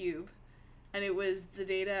data cube, and it was the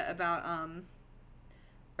data about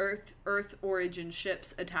Earth origin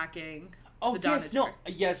ships attacking. Oh the yes, Donager.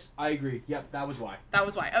 yes, I agree. Yep, that was why. That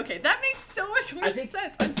was why. Okay, that makes so much more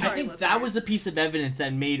sense. I'm sorry, I think listeners. that was the piece of evidence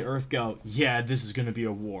that made Earth go, yeah, this is going to be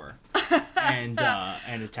a war, and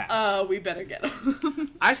attack. We better get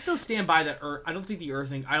them. I still stand by that. I don't think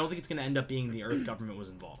I don't think it's going to end up being the Earth government was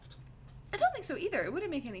involved. I don't think so either. It wouldn't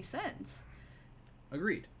make any sense.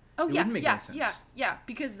 Agreed. Oh it yeah, wouldn't make any sense. yeah.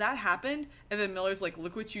 Because that happened, and then Miller's like,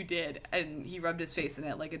 "Look what you did," and he rubbed his face in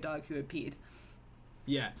it like a dog who had peed.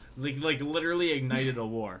 Yeah, like literally ignited a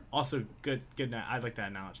war. Also, good. I like that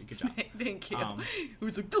analogy. Good job. Thank you. He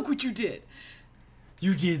was like, "Look what you did.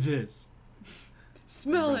 You did this.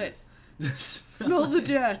 Smell it. Smell the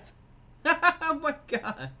death." Oh my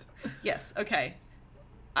god. Yes. Okay.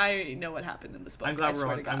 I know what happened in this book. I'm glad we're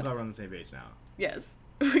on the same page now. Yes.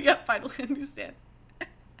 We finally understand.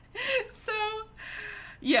 So,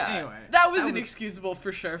 yeah. Anyway, that was inexcusable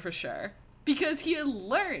for sure. Because he had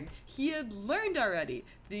learned already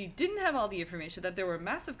that he didn't have all the information, that there were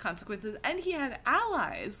massive consequences, and he had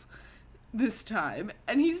allies this time,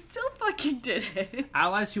 and he still fucking did it.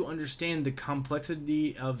 Allies who understand the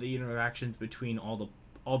complexity of the interactions between all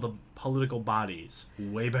the political bodies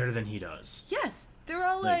way better than he does. Yes. They were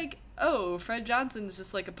all like, oh, Fred Johnson's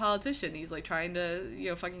just like a politician. He's like trying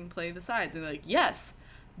to, fucking play the sides. And they're like, yes,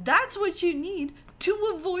 that's what you need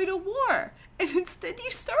to avoid a war. And instead you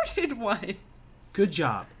started one. Good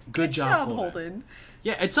job. Good job, Holden.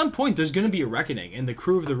 Yeah, at some point there's going to be a reckoning, and the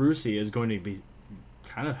crew of the Rusi is going to be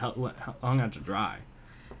kind of hung out to dry.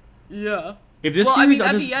 Yeah. If this series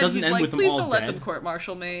he's doesn't end like, with them please all don't dead, let them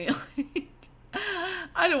court-martial me.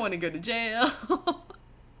 I don't want to go to jail.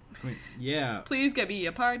 I mean, yeah. Please get me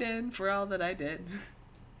a pardon for all that I did.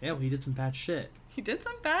 Yeah, well, he did some bad shit. He did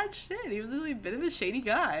some bad shit. He was really a bit of a shady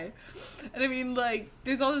guy. And I mean, like,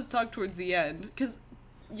 there's all this talk towards the end. Because,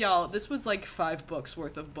 y'all, this was like 5 books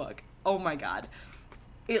worth of book. Oh my god.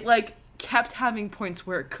 It, like, kept having points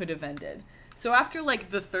where it could have ended. So after, like,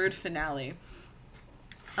 the 3rd finale,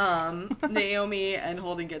 Naomi and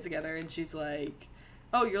Holden get together and she's like,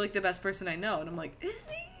 oh, you're, like, the best person I know. And I'm like, is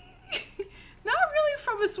he? Not really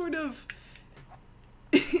from a sort of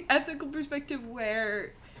ethical perspective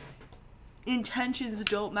where intentions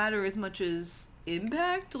don't matter as much as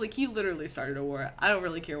impact. Like, he literally started a war. I don't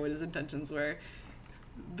really care what his intentions were.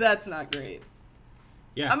 That's not great.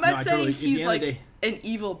 Yeah, I'm not saying he's like an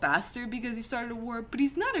evil bastard because he started a war, but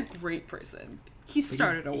he's not a great person. He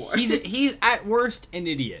started a war. He's at worst an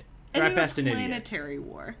idiot. Or at best an idiot. Planetary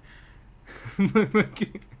war.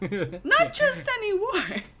 Not just any war.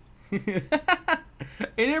 An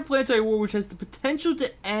interplanetary war which has the potential to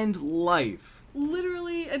end life.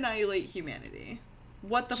 Literally annihilate humanity.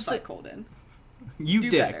 What the fuck, Holden? You do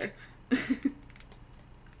dick.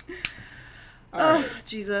 Oh,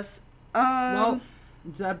 Jesus. Well,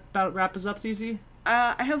 does that about wrap us up, Cece?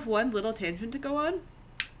 I have one little tangent to go on.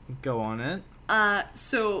 Go on it.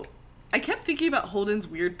 So I kept thinking about Holden's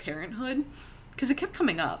weird parenthood. because it kept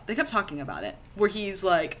coming up. They kept talking about it, where he's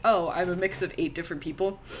like, "Oh, I'm a mix of 8 different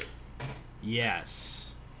people."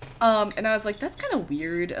 Yes. And I was like, that's kind of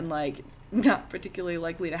weird and like not particularly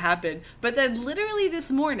likely to happen. But then literally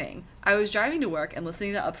this morning, I was driving to work and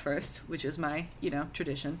listening to Up First, which is my,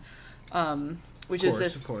 tradition. Which is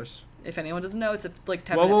this. Of course. If anyone doesn't know, it's a like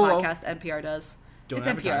 10-minute podcast NPR does. Don't it's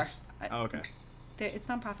advertise. NPR. Oh, okay. It's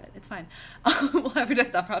nonprofit. It's fine. We'll advertise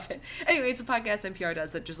nonprofit. Anyway, it's a podcast NPR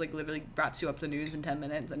does that just like literally wraps you up the news in 10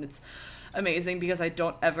 minutes, and it's amazing because I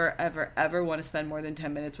don't ever, ever, ever want to spend more than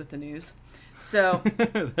 10 minutes with the news. So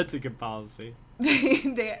that's a good policy.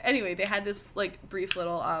 They had this like brief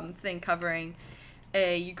little thing covering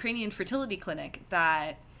a Ukrainian fertility clinic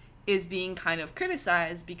that is being kind of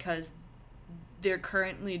criticized because they're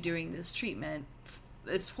currently doing this treatment,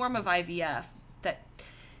 this form of IVF that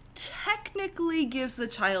technically gives the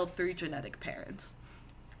child 3 genetic parents.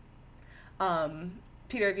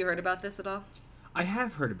 Peter, have you heard about this at all? I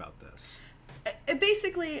have heard about this.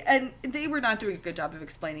 Basically, and they were not doing a good job of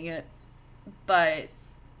explaining it, but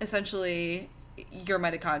essentially your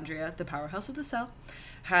mitochondria, the powerhouse of the cell,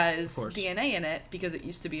 has DNA in it because it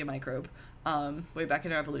used to be a microbe way back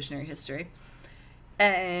in our evolutionary history.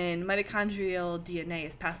 And mitochondrial DNA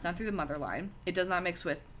is passed down through the mother line. It does not mix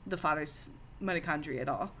with the father's mitochondria at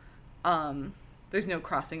all. There's no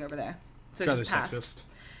crossing over there. So it's just passed. Sexist.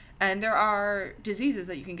 And there are diseases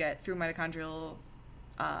that you can get through mitochondrial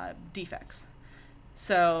defects.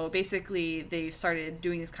 So basically, they started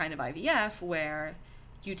doing this kind of IVF where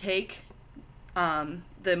you take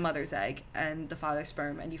the mother's egg and the father's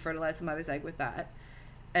sperm, and you fertilize the mother's egg with that,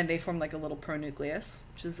 and they form like a little pronucleus,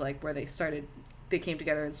 which is like where they came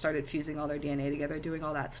together and started fusing all their DNA together, doing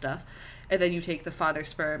all that stuff. And then you take the father's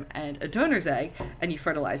sperm and a donor's egg, and you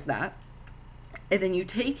fertilize that. And then you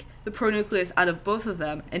take the pronucleus out of both of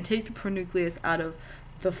them and take the pronucleus out of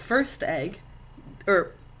the first egg,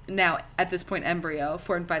 or now at this point embryo,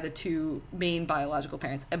 formed by the 2 main biological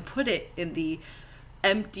parents, and put it in the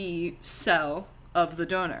empty cell of the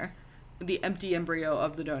donor, the empty embryo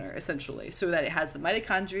of the donor, essentially, so that it has the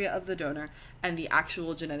mitochondria of the donor and the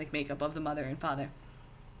actual genetic makeup of the mother and father.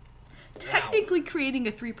 Wow. Technically creating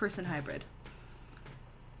a 3-person hybrid.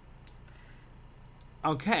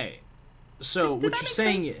 Okay. So what you're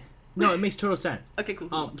saying is... No, it makes total sense. Okay, cool.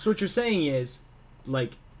 So what you're saying is,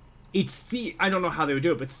 like, I don't know how they would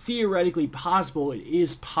do it, but theoretically possible, it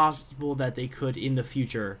is possible that they could, in the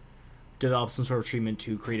future, develop some sort of treatment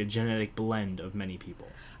to create a genetic blend of many people.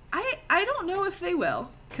 I don't know if they will,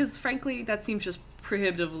 because frankly, that seems just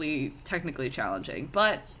prohibitively technically challenging.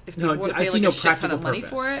 But if people want to pay like a shit ton of money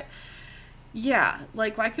for it, yeah,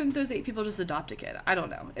 like why couldn't those 8 people just adopt a kid? I don't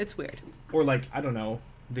know. It's weird. Or like, I don't know,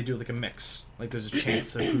 they do like a mix. Like there's a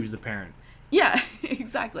chance of who's the parent. Yeah,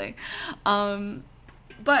 exactly.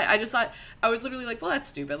 But I just thought, I was literally like, well, that's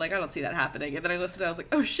stupid. Like, I don't see that happening. And then I listened and I was like,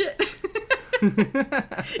 oh, shit.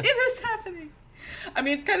 It is happening. I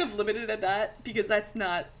mean, it's kind of limited at that because that's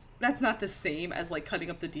not the same as, like,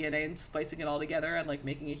 cutting up the DNA and splicing it all together and, like,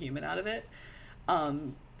 making a human out of it.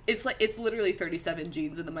 It's literally 37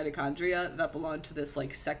 genes in the mitochondria that belong to this,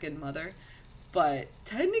 like, second mother. But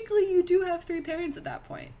technically you do have 3 parents at that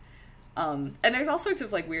point. And there's all sorts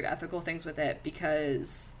of, like, weird ethical things with it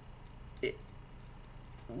because...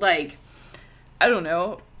 like, I don't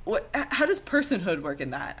know, how does personhood work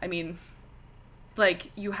in that? I mean, like,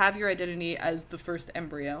 you have your identity as the first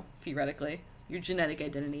embryo, theoretically, your genetic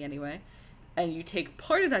identity anyway, and you take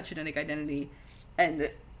part of that genetic identity and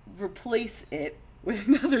replace it with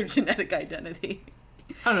another genetic identity.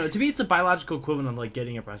 I don't know, to me it's the biological equivalent of, like,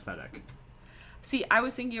 getting a prosthetic. See, I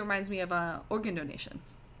was thinking it reminds me of organ donation.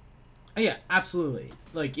 Oh, yeah, absolutely.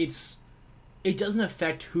 Like, it doesn't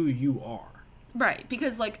affect who you are. Right,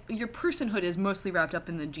 because, like, your personhood is mostly wrapped up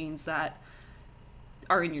in the genes that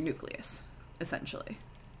are in your nucleus, essentially.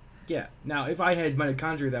 Yeah. Now, if I had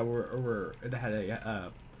mitochondria that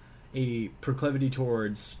had a proclivity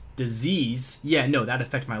towards disease, yeah, no, that'd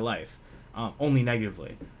affect my life, only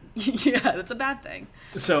negatively. Yeah, that's a bad thing.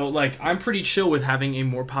 So, like, I'm pretty chill with having a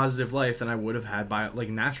more positive life than I would have had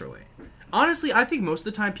naturally. Honestly, I think most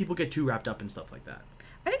of the time people get too wrapped up in stuff like that.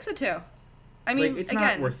 I think so, too. I mean, like, it's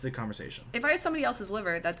not worth the conversation. If I have somebody else's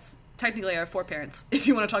liver, that's technically our 4 parents, if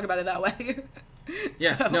you want to talk about it that way.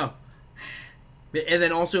 Yeah, so. No. And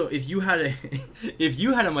then also, if you had a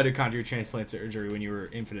mitochondria transplant surgery when you were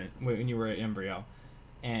an embryo,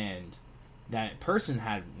 and that person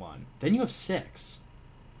had one, then you have 6.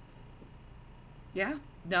 Yeah.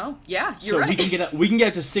 No. Yeah. You're right. So we can get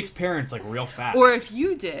up to 6 parents like real fast. Or if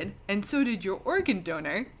you did, and so did your organ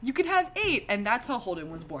donor, you could have 8, and that's how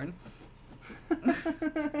Holden was born.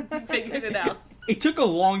 Figured it out. It took a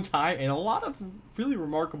long time and a lot of really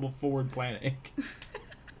remarkable forward planning.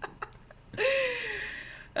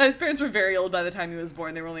 His parents were very old by the time he was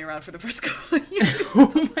born. They were only around for the first couple of years.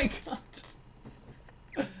 Oh my god.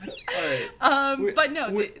 Alright. But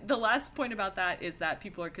no, the last point about that is that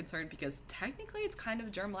people are concerned because technically it's kind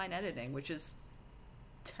of germline editing, which is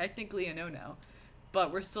technically a no-no.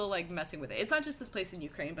 But we're still, like, messing with it. It's not just this place in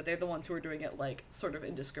Ukraine, but they're the ones who are doing it, like, sort of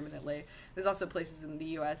indiscriminately. There's also places in the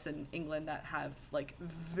US and England that have, like,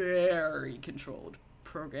 very controlled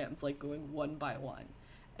programs, like, going one by one.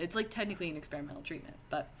 It's, like, technically an experimental treatment,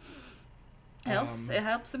 but it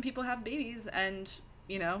helps some people have babies, and,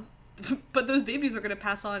 you know, but those babies are going to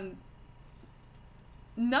pass on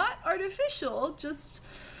not artificial,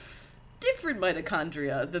 just different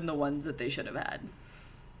mitochondria than the ones that they should have had.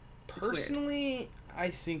 Personally, I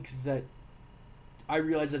think that I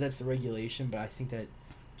realize that that's the regulation, but I think that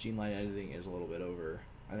gene line editing is a little bit over.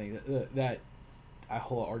 I think that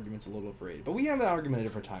whole argument's a little overrated. But we have that argument at a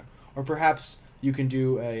different time, or perhaps you can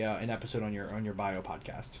do an episode on your bio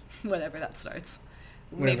podcast whenever that starts.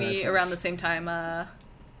 Maybe around the same time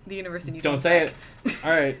the University of Utah. Don't say it.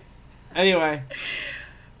 All right. Anyway.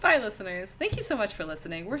 Bye, listeners. Thank you so much for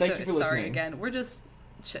listening. We're so sorry again. We're just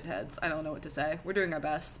shitheads. I don't know what to say. We're doing our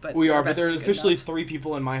best, but but there's officially 3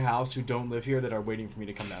 people in my house who don't live here that are waiting for me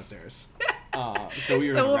to come downstairs. So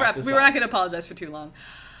we're not going to apologize for too long.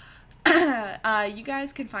 You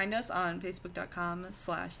guys can find us on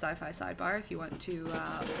facebook.com/sci-fi sidebar if you want to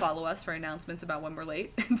follow us for announcements about when we're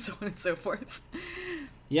late and so on and so forth.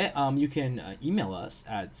 Yeah, you can email us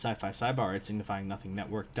at sci-fi sidebar at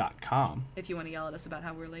signifyingnothingnetwork.com if you want to yell at us about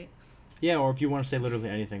how we're late. Yeah, or if you want to say literally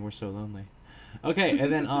anything. We're so lonely. Okay, and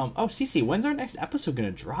then, Cece, when's our next episode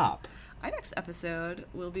going to drop? Our next episode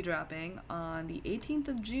will be dropping on the 18th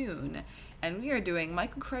of June, and we are doing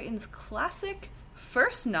Michael Crichton's classic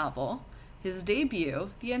first novel, his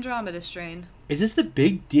debut, The Andromeda Strain. Is this the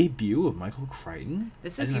big debut of Michael Crichton?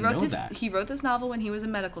 He wrote this novel when he was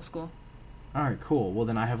in medical school. All right, cool. Well,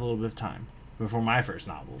 then I have a little bit of time before my first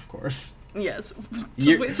novel, of course. Yes.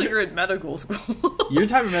 Just wait till you're in medical school. Your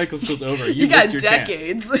time in medical school's over. You got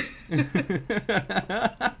decades.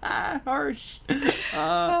 Harsh.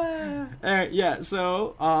 Yeah,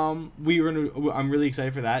 so I'm really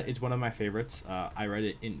excited for that. It's one of my favorites. I read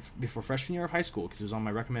it before freshman year of high school because it was on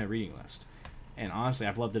my recommended reading list. And honestly,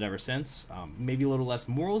 I've loved it ever since. Maybe a little less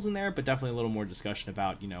morals in there, but definitely a little more discussion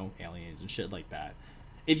about, aliens and shit like that.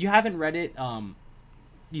 If you haven't read it,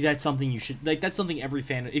 that's something you should, that's something every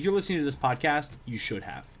fan, if you're listening to this podcast, you should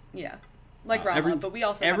have. Yeah. Like Rama, but we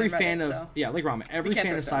also every haven't fan read it, of so. Yeah, like Rama. Every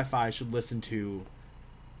fan of sci-fi should listen to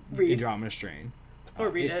Andromeda Strain. Or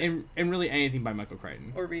read it. And really anything by Michael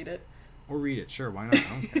Crichton. Or read it. Or read it, sure, why not? I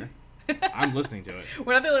don't care. I'm listening to it.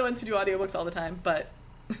 We're not the only ones who do audiobooks all the time, but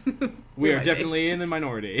we are definitely in the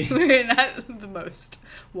minority. We're not the most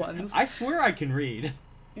ones. I swear I can read.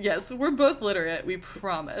 Yes, we're both literate, we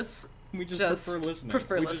promise. We just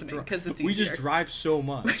prefer listening. Because it's easier. We just drive so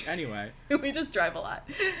much. Anyway. We just drive a lot.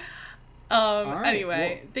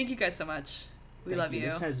 Anyway, thank you guys so much. We love you.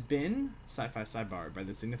 This has been Sci-Fi Sidebar by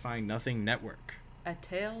the Signifying Nothing Network. A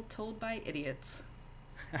tale told by idiots.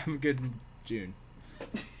 Have a good June.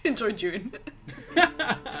 Enjoy June.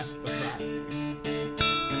 Bye-bye.